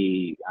might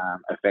be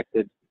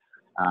affected.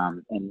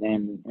 And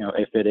then,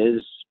 if it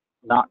is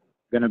not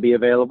going to be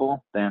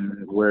available,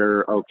 then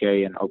we're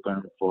okay and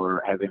open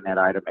for having that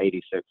item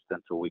 86th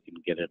until we can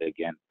get it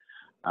again.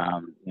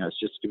 It's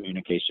just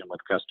communication with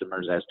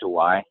customers as to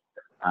why.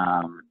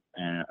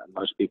 And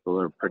most people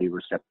are pretty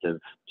receptive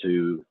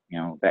to,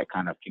 that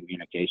kind of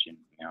communication,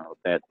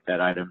 that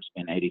item's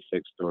been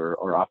 86th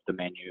or off the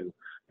menu,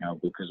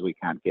 because we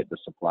can't get the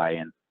supply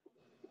in.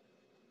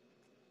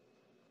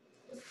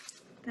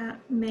 That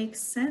makes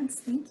sense.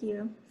 Thank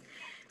you.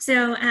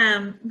 So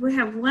we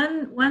have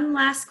one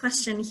last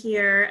question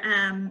here,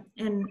 and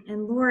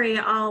Lori,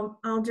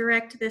 I'll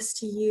direct this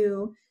to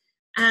you.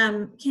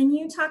 Can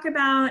you talk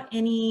about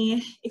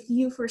if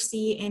you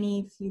foresee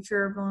any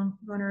future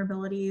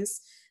vulnerabilities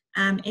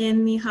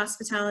in the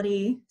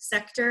hospitality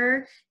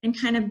sector, and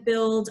kind of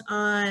build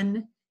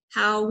on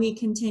how we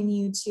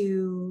continue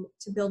to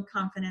build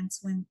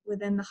confidence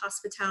within the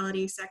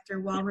hospitality sector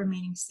while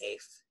remaining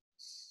safe?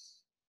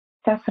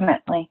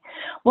 Definitely.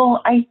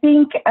 Well, I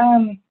think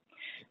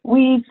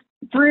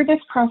through this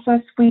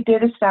process, we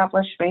did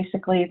establish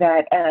basically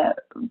that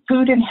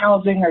food and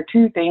housing are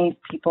two things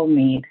people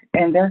need,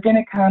 and they're going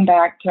to come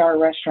back to our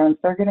restaurants.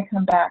 They're going to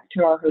come back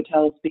to our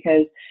hotels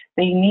because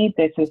they need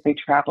this as they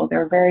travel.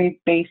 They're very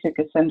basic,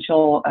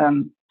 essential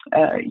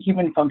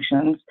human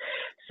functions.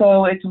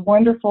 So it's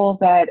wonderful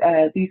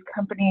that these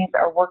companies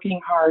are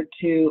working hard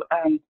to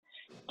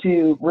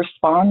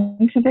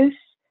respond to this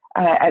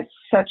at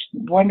such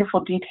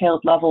wonderful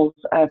detailed levels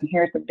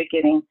here at the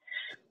beginning.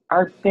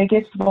 Our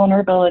biggest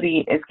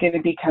vulnerability is going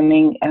to be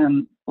coming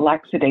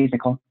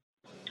lackadaisical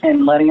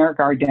and letting our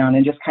guard down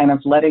and just kind of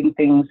letting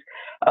things,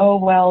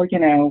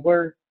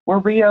 we're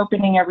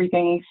reopening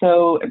everything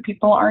so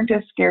people aren't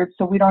as scared,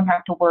 so we don't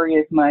have to worry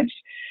as much.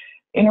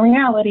 In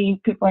reality,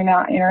 people are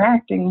not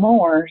interacting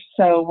more,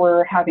 so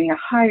we're having a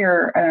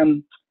higher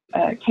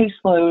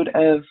caseload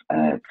of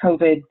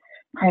COVID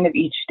kind of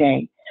each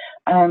day.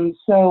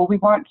 So we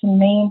want to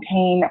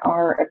maintain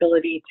our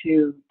ability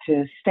to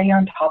stay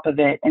on top of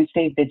it and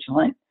stay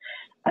vigilant.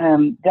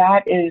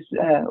 That is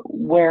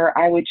where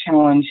I would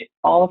challenge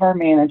all of our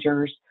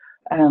managers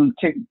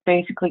to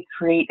basically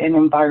create an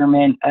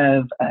environment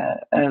of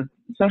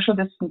social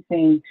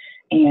distancing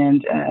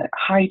and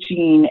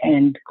hygiene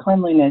and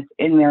cleanliness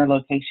in their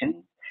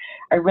locations.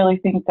 I really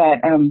think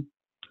that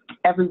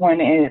everyone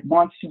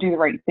wants to do the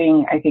right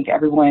thing. I think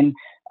everyone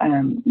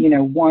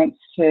wants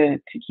to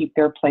keep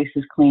their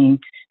places clean.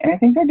 And I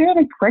think they're doing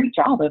a great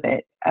job of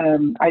it.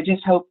 I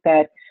just hope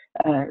that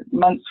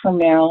months from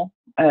now,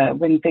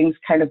 when things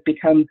kind of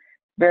become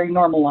very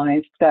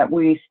normalized, that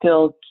we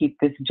still keep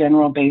this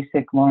general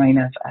basic line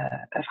of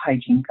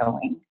hygiene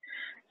going.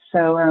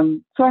 So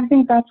I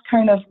think that's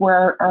kind of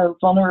where our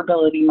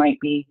vulnerability might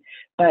be.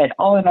 But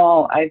all in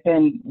all, I've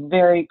been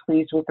very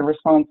pleased with the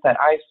response that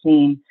I've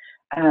seen.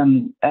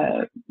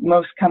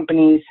 Most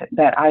companies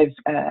that I've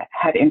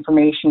had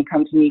information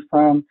come to me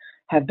from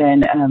have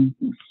been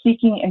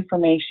seeking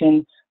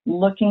information,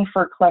 looking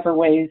for clever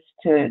ways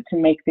to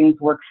make things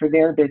work for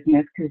their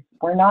business, because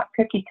we're not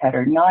cookie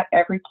cutter. Not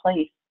every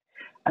place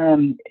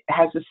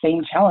has the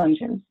same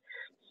challenges.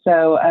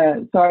 So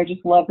I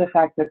just love the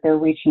fact that they're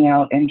reaching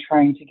out and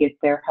trying to get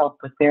their help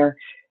with their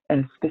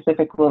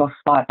specific little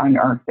spot on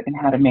earth and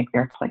how to make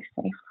their place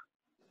safe.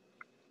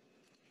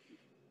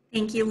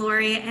 Thank you,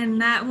 Lori. And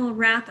that will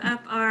wrap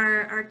up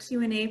our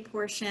Q&A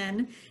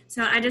portion.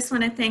 So I just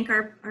want to thank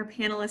our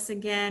panelists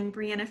again,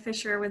 Brianna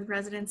Fisher with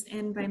Residence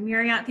Inn by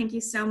Marriott. Thank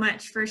you so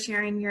much for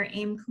sharing your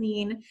Aim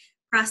Clean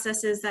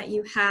processes that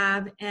you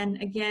have.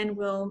 And again,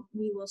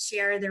 we will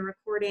share the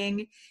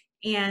recording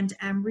and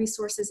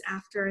resources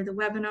after the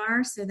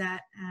webinar so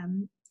that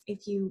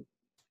if you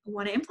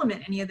want to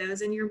implement any of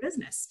those in your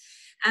business.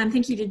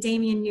 Thank you to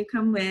Damian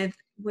Newcomb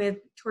with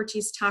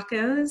Torchy's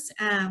Tacos.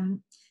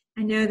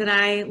 I know that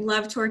I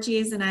love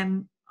Torchy's, and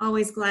I'm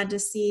always glad to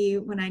see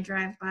when I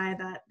drive by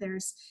that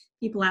there's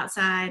people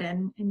outside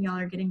and y'all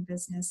are getting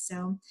business.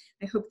 So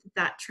I hope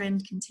that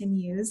trend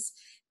continues.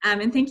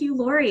 And thank you,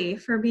 Lori,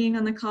 for being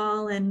on the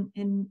call and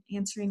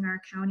answering our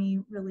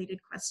county related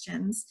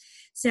questions.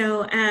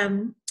 So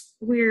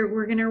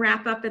we're going to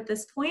wrap up at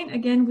this point.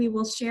 Again, we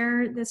will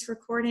share this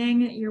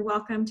recording. You're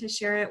welcome to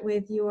share it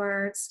with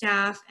your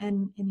staff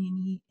and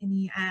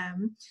any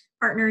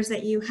partners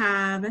that you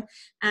have.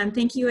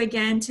 Thank you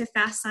again to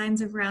Fast Signs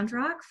of Round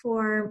Rock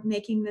for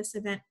making this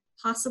event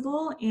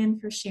possible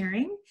and for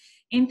sharing.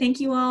 And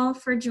thank you all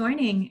for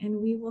joining,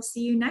 and we will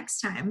see you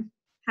next time.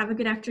 Have a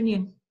good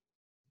afternoon.